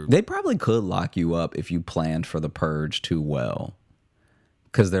killer if you're... They probably could lock you up if you planned for the purge too well.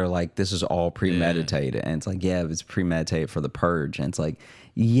 Because they're like, this is all premeditated. Yeah. And it's like, yeah, it's premeditated for the purge. And it's like,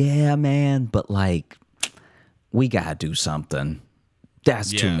 yeah, man, but like, we got to do something.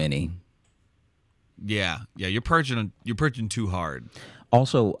 That's too many. Yeah. Yeah, you're purging too hard.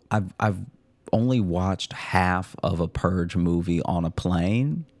 Also, I've only watched half of a purge movie on a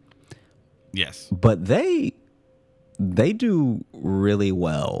plane. Yes. But they do really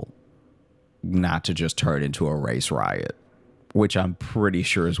well not to just turn into a race riot, which I'm pretty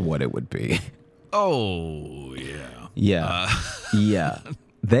sure is what it would be. Oh, yeah. Yeah. Yeah.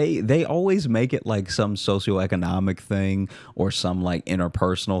 They always make it like some socioeconomic thing or some like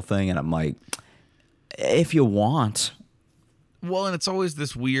interpersonal thing. And I'm like, if you want. Well, and it's always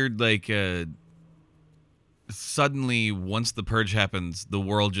this weird, like, suddenly once the purge happens, the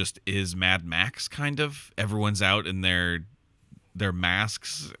world just is Mad Max kind of. Everyone's out in their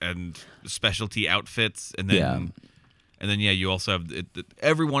masks and specialty outfits, and then you also have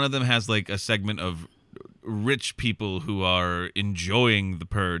every one of them has like a segment of rich people who are enjoying the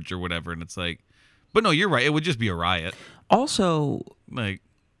purge or whatever, and it's like, but no, you're right, it would just be a riot. Also,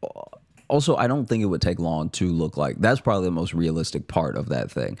 I don't think it would take long to look like... That's probably the most realistic part of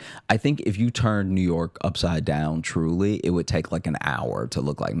that thing. I think if you turned New York upside down truly, it would take like an hour to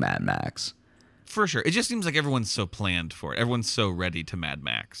look like Mad Max. For sure. It just seems like everyone's so planned for it. Everyone's so ready to Mad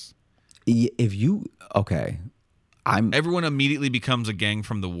Max. If you... Okay. Everyone immediately becomes a gang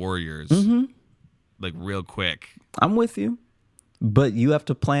from the Warriors. Mm-hmm. Like real quick. I'm with you. But you have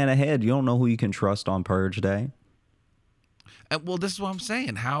to plan ahead. You don't know who you can trust on Purge Day. Well, this is what I'm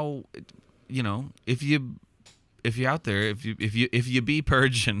saying. How, if you're out there, if you be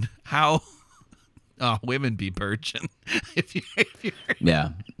purging, how women be purging? if you're...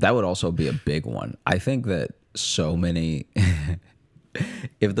 Yeah, that would also be a big one. I think that so many,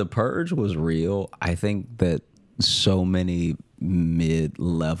 if the purge was real, I think that so many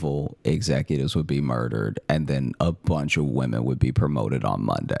mid-level executives would be murdered, and then a bunch of women would be promoted on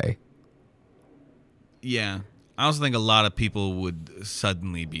Monday. Yeah. I also think a lot of people would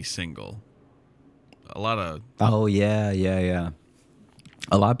suddenly be single. A lot of... Oh, yeah.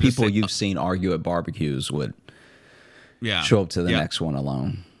 A lot of people you've seen argue at barbecues would show up to the next one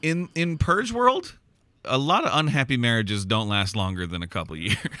alone. In Purge World, a lot of unhappy marriages don't last longer than a couple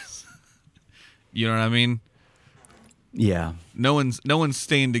years. You know what I mean? Yeah. No one's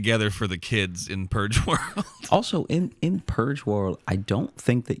staying together for the kids in Purge World. Also, in Purge World, I don't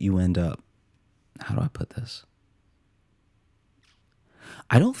think that you end up... How do I put this?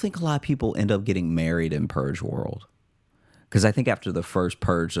 I don't think a lot of people end up getting married in Purge World. Because I think after the first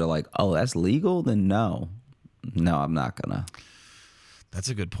Purge, they're like, oh, that's legal? Then no. No, I'm not going to. That's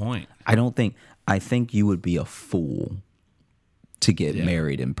a good point. I think you would be a fool to get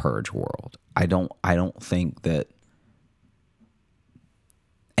married in Purge World. I don't think that.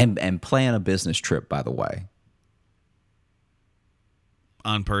 And plan a business trip, by the way.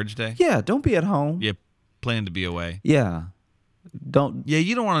 On Purge Day? Yeah, don't be at home. Yeah, plan to be away. Yeah. Don't. Yeah,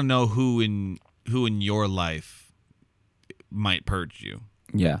 you don't want to know who in your life might purge you.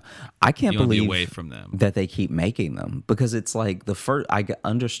 Yeah. I can't You want to be believe away from them. that they keep making them, because it's like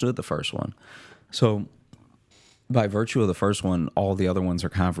understood the first one. So by virtue of the first one, all the other ones are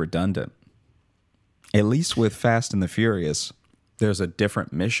kind of redundant. At least with Fast and the Furious, there's a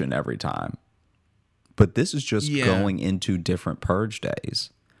different mission every time. But this is just Yeah. going into different purge days.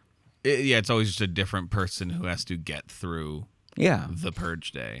 It's always just a different person who has to get through Yeah. the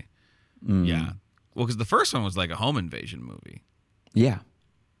purge day. Yeah. Well, because the first one was like a home invasion movie, Yeah.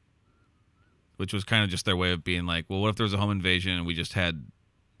 which was kind of just their way of being like, well, what if there was a home invasion and we just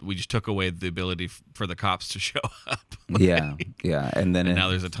took away the ability for the cops to show up? Yeah. Yeah. And then now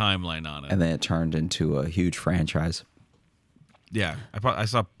there's a timeline on it. and then it turned into a huge franchise. Yeah,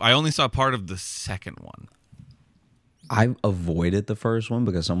 I only saw part of the second one. I avoided the first one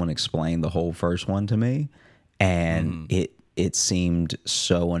because someone explained the whole first one to me, and it seemed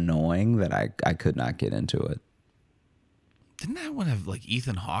so annoying that I could not get into it. Didn't that one have like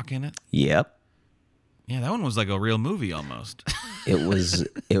Ethan Hawke in it? Yep. Yeah, that one was like a real movie almost. It was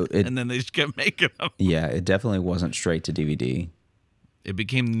it And then they just kept making them. yeah, it definitely wasn't straight to DVD. It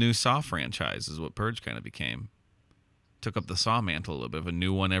became the new Saw franchise, is what Purge kind of became. Took up the Saw mantle a little bit of a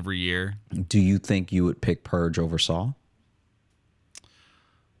new one every year. Do you think you would pick Purge over Saw?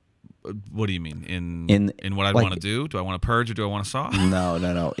 What do you mean? In what I'd like- want to do? Do I want to purge or do I want to Saw? No.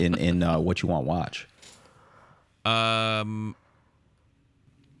 In what you want to watch. No,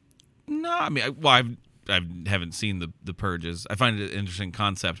 I mean, I haven't seen the purges. I find it an interesting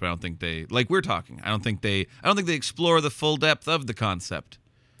concept, but I don't think they, like we're talking, I don't think they explore the full depth of the concept.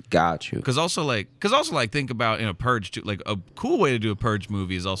 Got you. Because also think about in a purge too, like a cool way to do a purge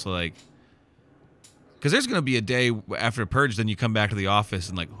movie is also like, because there's gonna be a day after a purge, then you come back to the office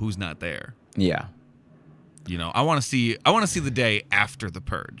and like who's not there? Yeah. You know, I want to see the day after the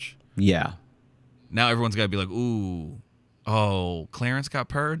purge. Yeah. Now everyone's got to be like, ooh, oh, Clarence got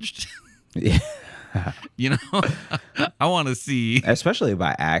purged. Yeah. You know, I want to see. Especially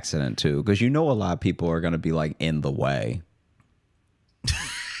by accident too, because a lot of people are going to be like in the way.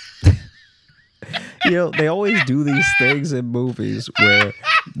 They always do these things in movies where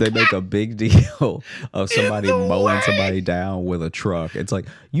they make a big deal of somebody mowing somebody down with a truck. It's like,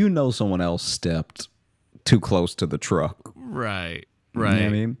 someone else stepped too close to the truck. Right. You know what I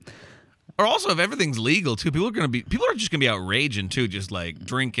mean? Or also, if everything's legal too, people are just gonna be outraging too, just like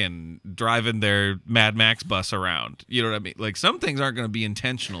drinking, driving their Mad Max bus around. You know what I mean? Like some things aren't gonna be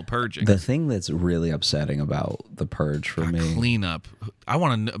intentional purging. The thing that's really upsetting about the purge for me, cleanup. I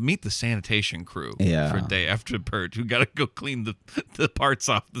want to meet the sanitation crew. Yeah. For a day after the purge, who gotta go clean the parts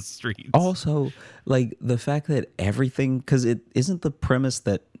off the streets. also like the fact that everything, because it isn't the premise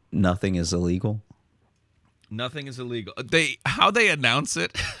that nothing is illegal. Nothing is illegal. How they announce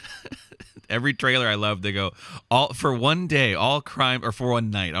it. Every trailer I love, they go, for one day, all crime, or for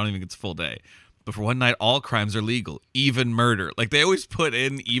one night, I don't even think it's a full day, but for one night, all crimes are legal, even murder. Like, they always put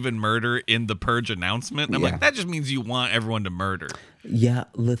in even murder in the purge announcement. And I'm like, that just means you want everyone to murder. Yeah,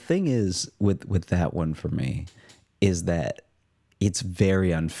 the thing is with that one for me is that it's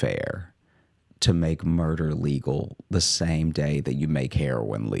very unfair to make murder legal the same day that you make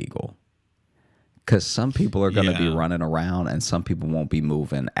heroin legal. Because some people are going to be running around and some people won't be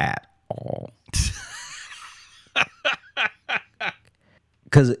moving at all.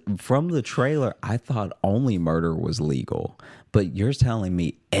 Because from the trailer, I thought only murder was legal, but you're telling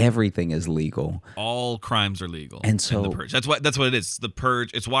me everything is legal. All crimes are legal. And so in the purge. That's what it is. The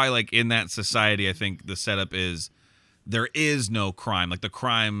purge. It's why, like, in that society, I think the setup is there is no crime. Like the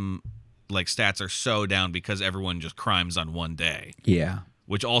crime, like stats are so down because everyone just crimes on one day. Yeah.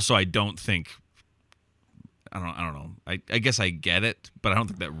 Which also I don't think. I don't know. I guess I get it, but I don't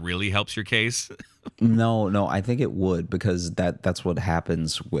think that really helps your case. No, I think it would, because that's what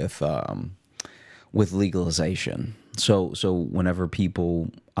happens with legalization. So whenever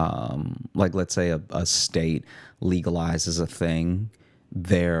people like, let's say a state legalizes a thing,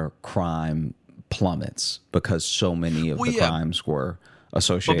 their crime plummets because so many of the crimes were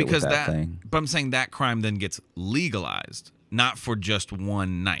associated with that thing. But I'm saying that crime then gets legalized, not for just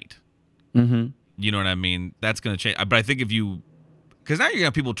one night. Mm-hmm. You know what I mean? That's going to change. But I think because now you're going to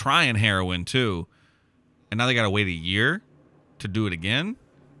have people trying heroin too, and now they got to wait a year to do it again.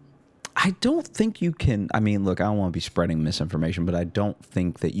 I don't think you can. I mean, look, I don't want to be spreading misinformation, but I don't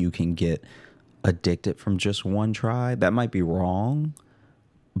think that you can get addicted from just one try. That might be wrong,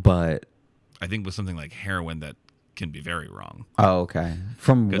 but I think with something like heroin, that can be very wrong. Oh, okay.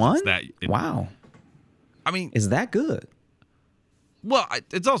 From one? Wow. I mean, is that good? Well,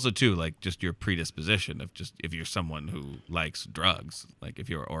 it's also too like just your predisposition of just if you're someone who likes drugs, like if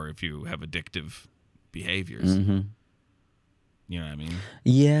you have addictive behaviors. Mm-hmm. You know what I mean?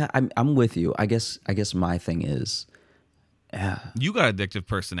 Yeah, I'm with you. I guess my thing is, You got addictive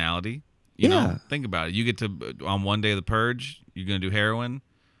personality. You Yeah. know, think about it. You get to on one day of the purge, you're gonna do heroin.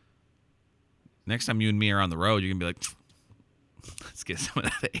 Next time you and me are on the road, you're gonna be like, let's get some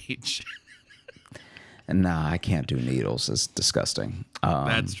of that H. and nah, I can't do needles. It's disgusting.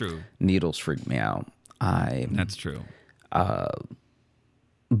 That's true. Needles freak me out. That's true. But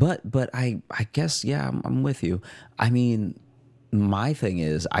I guess yeah, I'm with you. I mean, my thing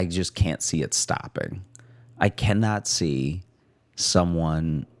is I just can't see it stopping. I cannot see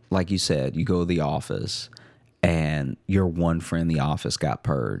someone like you said, you go to the office and your one friend in the office got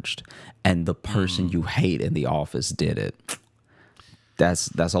purged and the person you hate in the office did it.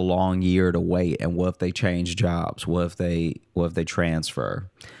 That's a long year to wait. And what if they change jobs? What if they transfer?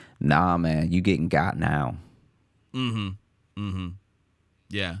 Nah, man, you getting got now.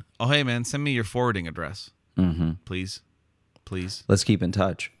 Yeah. Oh, hey, man, send me your forwarding address, please. Let's keep in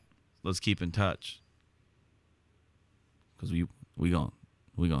touch. Let's keep in touch, because we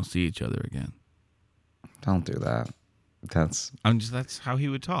gonna see each other again. Don't do that. That's how he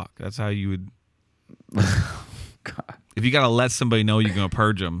would talk. That's how you would. God. If you gotta let somebody know you're gonna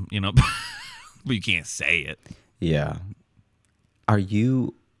purge them, you know, but you can't say it. Yeah. Are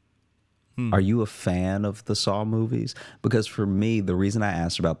you a fan of the Saw movies? Because for me, the reason I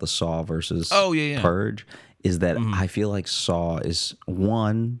asked about the Saw versus Purge is that I feel like Saw is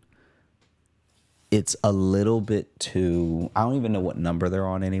one. It's a little bit too. I don't even know what number they're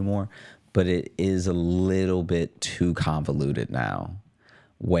on anymore, but it is a little bit too convoluted now.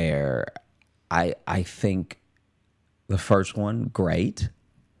 Where I think the first one great.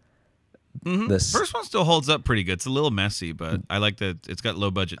 The first one still holds up pretty good. It's a little messy, but I like that it's got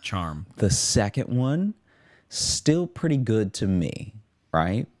low budget charm. The second one, still pretty good to me,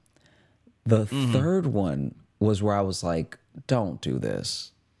 right? The third one was where I was like, don't do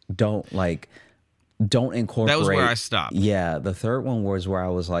this. Don't incorporate. That was where I stopped. Yeah, the third one was where I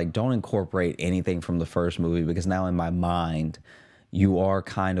was like, don't incorporate anything from the first movie because now in my mind, you are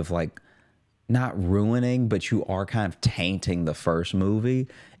kind of like, not ruining, but you are kind of tainting the first movie.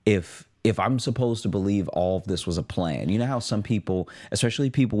 If I'm supposed to believe all of this was a plan, you know how some people, especially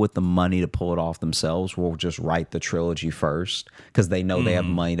people with the money to pull it off themselves, will just write the trilogy first because they know they have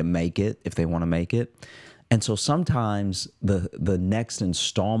money to make it if they want to make it. And so sometimes the next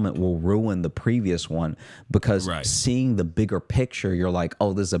installment will ruin the previous one because seeing the bigger picture, you're like,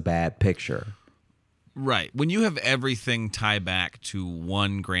 oh, this is a bad picture. Right. When you have everything tie back to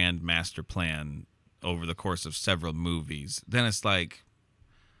one grand master plan over the course of several movies, then it's like,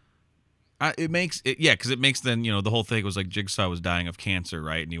 because it makes then, you know, the whole thing was like Jigsaw was dying of cancer,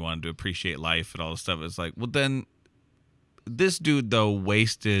 right? And he wanted to appreciate life and all this stuff. It's like, well, then this dude, though,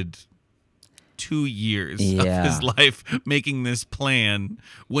 wasted 2 years of his life making this plan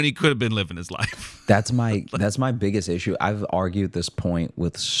when he could have been living his life. That's my biggest issue. I've argued this point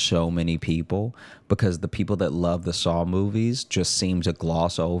with so many people because the people that love the Saw movies just seem to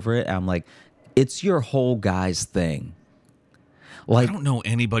gloss over it. I'm like, it's your whole guy's thing. Like, I don't know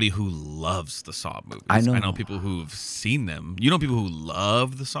anybody who loves the Saw movies. I know people who've seen them. You know people who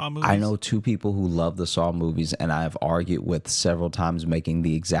love the Saw movies? I know two people who love the Saw movies, and I've argued with several times making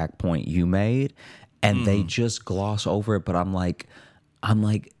the exact point you made, and they just gloss over it. But I'm like,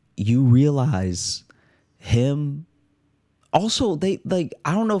 you realize him. Also, they like,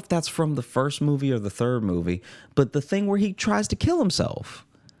 I don't know if that's from the first movie or the third movie, but the thing where he tries to kill himself.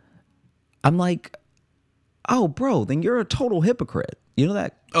 I'm like, oh, bro, then you're a total hypocrite. You know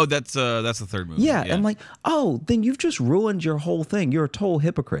that? Oh, that's the third movie. Yeah, I'm like, oh, then you've just ruined your whole thing. You're a total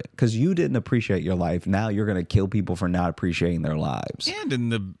hypocrite because you didn't appreciate your life. Now you're going to kill people for not appreciating their lives.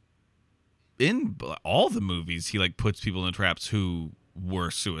 And in all the movies, he like puts people in traps who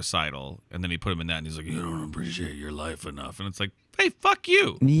were suicidal, and then he put them in that, and he's like, you don't appreciate your life enough, and it's like, hey, fuck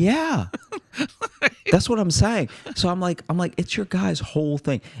you. Yeah, that's what I'm saying. So I'm like, it's your guy's whole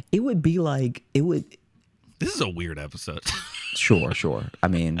thing. It would be like, This is a weird episode. Sure. I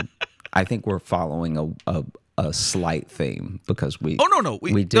mean, I think we're following a slight theme because we. Oh no,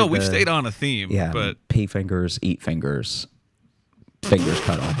 we've stayed on a theme. Yeah, but pee fingers, eat fingers, fingers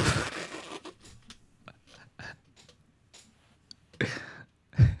cut off.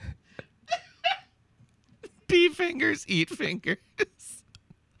 pee fingers, eat fingers.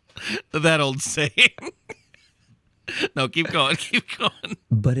 That old saying. No, keep going.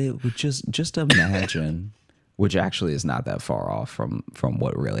 But it would just imagine. Which actually is not that far off from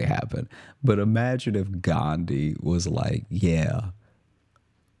what really happened. But imagine if Gandhi was like, yeah,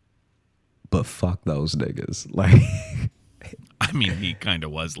 but fuck those niggas. Like, I mean, he kind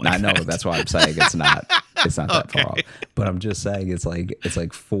of was like I know, that. that's why I'm saying it's not. It's not that far off. Okay. But I'm just saying it's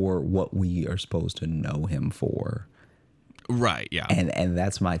like for what we are supposed to know him for. Right, yeah. And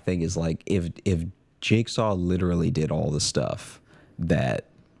that's my thing is like if Jigsaw literally did all the stuff that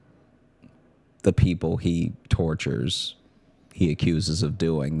the people he tortures, he accuses of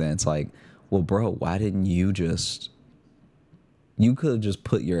doing, then it's like, well, bro, why didn't you just... You could have just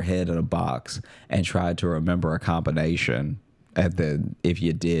put your head in a box and tried to remember a combination, and then if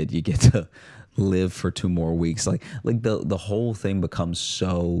you did, you get to live for 2 more weeks. Like the whole thing becomes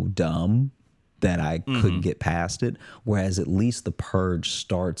so dumb that I couldn't get past it. Whereas at least The Purge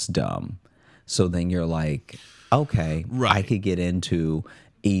starts dumb, so then you're like, okay, Right. I could get into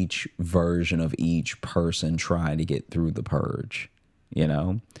each version of each person trying to get through the purge. You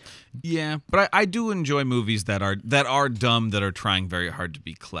know? Yeah, but I do enjoy movies that are dumb, that are trying very hard to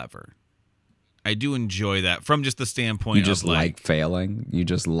be clever. I do enjoy that from just the standpoint You just of like failing. You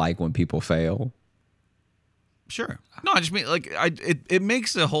just like when people fail. sure. No, I just mean like it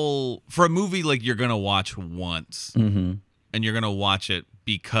makes a whole for a movie like you're gonna watch once and you're gonna watch it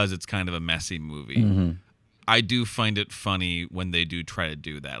because it's kind of a messy movie. I do find it funny when they do try to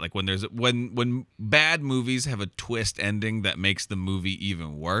do that. Like when bad movies have a twist ending that makes the movie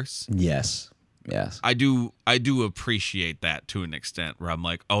even worse. Yes. I do appreciate that to an extent where I'm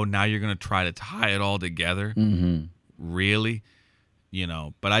like, oh, now you're gonna try to tie it all together. Really? You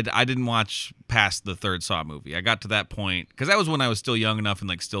know, but I didn't watch past the third Saw movie. I got to that point because that was when I was still young enough and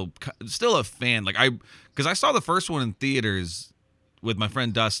like still a fan. Like because I saw the first one in theaters with my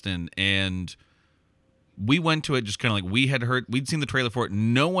friend Dustin, and we went to it just kind of like we'd seen the trailer for it.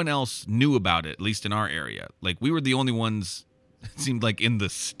 No one else knew about it, at least in our area. Like we were the only ones, it seemed like, in the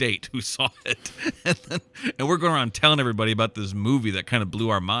state who saw it. And we're going around telling everybody about this movie that kind of blew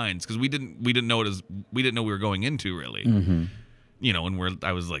our minds because we didn't know we were going into really. You know, and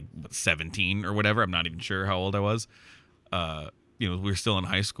I was like 17 or whatever. I'm not even sure how old I was. You know, we were still in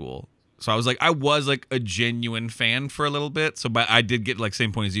high school. So I was like a genuine fan for a little bit. So but I did get like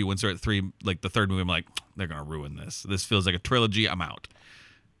same point as you. Once they're at 3, like the third movie, I'm like, they're gonna ruin this. This feels like a trilogy. I'm out.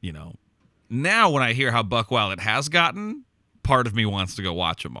 You know. Now when I hear how buck wild it has gotten, part of me wants to go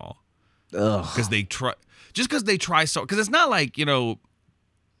watch them all. Because they try so. Because it's not like, you know,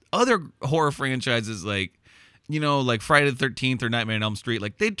 other horror franchises like, you know, like Friday the 13th or Nightmare on Elm Street.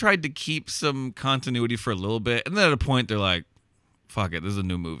 Like they tried to keep some continuity for a little bit, and then at a point they're like, fuck it, this is a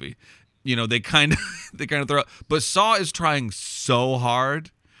new movie. You know, they kind of throw out. But Saw is trying so hard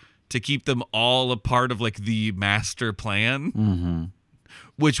to keep them all a part of like the master plan,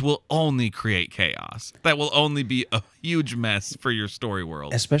 which will only create chaos. That will only be a huge mess for your story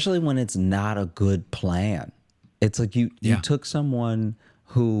world. Especially when it's not a good plan. It's like you took someone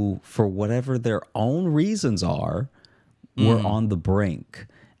who, for whatever their own reasons are, were on the brink,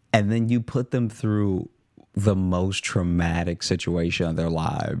 and then you put them through the most traumatic situation of their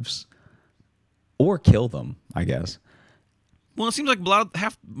lives. Or kill them, I guess. Well, it seems like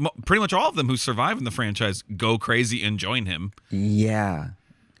pretty much all of them who survive in the franchise go crazy and join him. Yeah,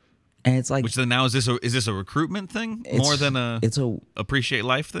 and it's like, which then now is this a recruitment thing more than a appreciate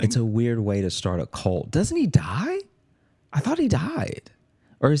life thing? It's a weird way to start a cult. Doesn't he die? I thought he died,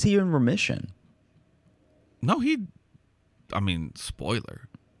 or is he in remission? No, I mean, spoiler.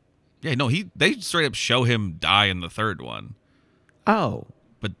 Yeah, no, they straight up show him die in the third one. Oh.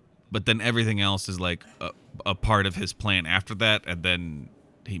 But then everything else is like a part of his plan after that, and then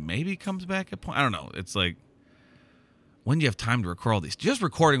he maybe comes back at point. I don't know. It's like, when do you have time to record all these? Just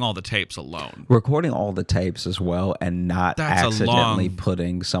recording all the tapes alone. Recording all the tapes as well, and not accidentally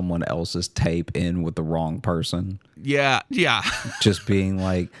putting someone else's tape in with the wrong person. Yeah. Just being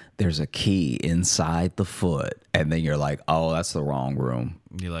like, there's a key inside the foot, and then you're like, oh, that's the wrong room.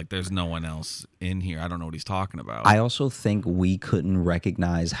 You're like, there's no one else in here. I don't know what he's talking about. I also think we couldn't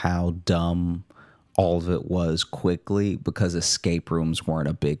recognize how dumb all of it was quickly because escape rooms weren't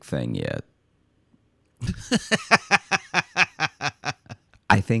a big thing yet.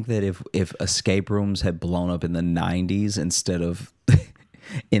 I think that if escape rooms had blown up in the 90s instead of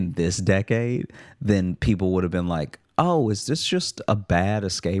in this decade, then people would have been like, oh, is this just a bad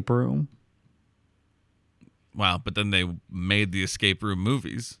escape room? Wow, but then they made the escape room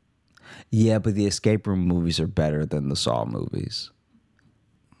movies. Yeah, but the escape room movies are better than the Saw movies.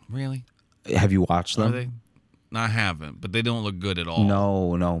 Really? Have you watched them? Are they? I haven't, but they don't look good at all.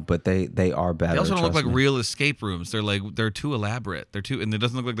 No, but they are better. They also don't look like real escape rooms. They're too elaborate. And it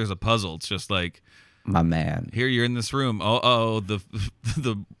doesn't look like there's a puzzle. It's just like, my man, here you're in this room. Oh, the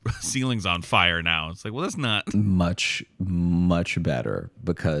ceiling's on fire now. It's like, well, that's not much better,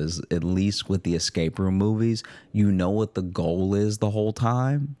 because at least with the escape room movies, you know what the goal is the whole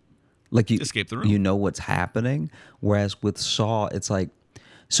time. Like escape the room. You know what's happening. Whereas with Saw, it's like,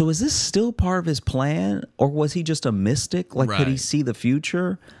 so is this still part of his plan, or was he just a mystic? Like, could he Right. see the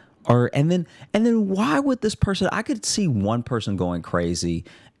future? And then why would this person? I could see one person going crazy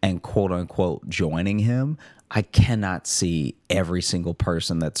and quote unquote joining him. I cannot see every single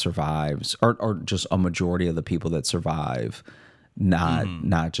person that survives, or just a majority of the people that survive,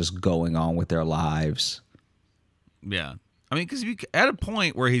 not just going on with their lives. Yeah. I mean, because at a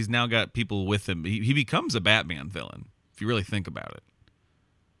point where he's now got people with him, he becomes a Batman villain, if you really think about it.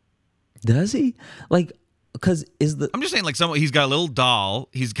 Does he? Like, because I'm just saying, like, he's got a little doll.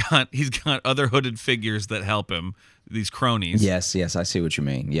 He's got other hooded figures that help him, these cronies. Yes, I see what you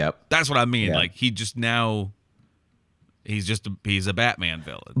mean. Yep. That's what I mean. Yeah. Like, he's a Batman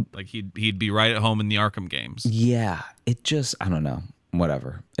villain. Like, he'd be right at home in the Arkham games. Yeah, it just, I don't know.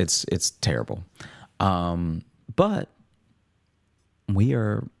 Whatever. It's terrible. But we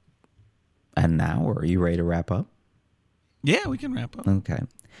are at an hour. Are you ready to wrap up? Yeah, we can wrap up. Okay.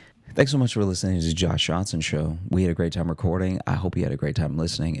 Thanks so much for listening to the Josh Johnson Show. We had a great time recording. I hope you had a great time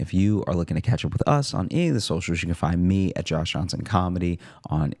listening. If you are looking to catch up with us on any of the socials, you can find me at Josh Johnson Comedy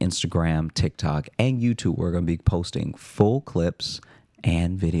on Instagram, TikTok, and YouTube. We're going to be posting full clips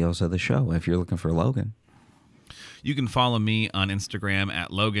and videos of the show. If you're looking for Logan, you can follow me on Instagram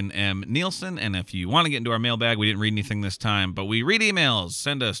at Logan M. Nielsen. And if you want to get into our mailbag, we didn't read anything this time, but we read emails.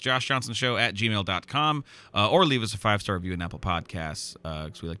 Send us joshjohnsonshow@gmail.com or leave us a 5-star review in Apple Podcasts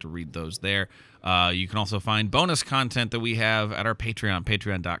because we like to read those there. You can also find bonus content that we have at our Patreon,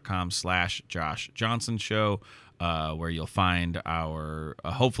 patreon.com/Josh Johnson Show. Where you'll find our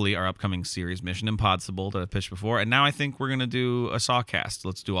hopefully our upcoming series Mission Impossible that I pitched before, and now I think we're gonna do a Saw cast.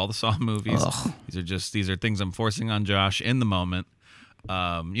 Let's do all the Saw movies. Ugh. These are things I'm forcing on Josh in the moment. You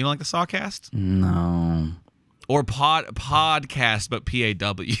don't like the Saw cast? no. Or podcast, but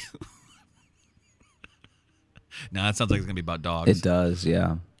PAW. No, that sounds like it's gonna be about dogs. It does,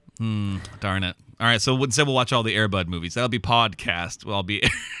 yeah. Darn it. All right, so instead we'll watch all the Air Bud movies. That'll be podcast. Well, I'll be.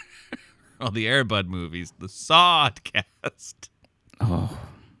 All the Air Bud movies, the Sawcast. Oh.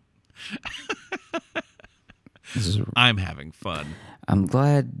 I'm having fun. I'm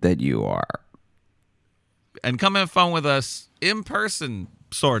glad that you are. And come have fun with us in person,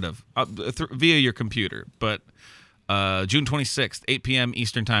 sort of, via your computer. But June 26th, 8 p.m.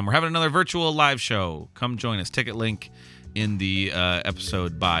 Eastern Time, we're having another virtual live show. Come join us. Ticket link in the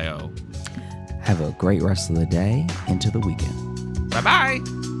episode bio. Have a great rest of the day into the weekend. Bye-bye.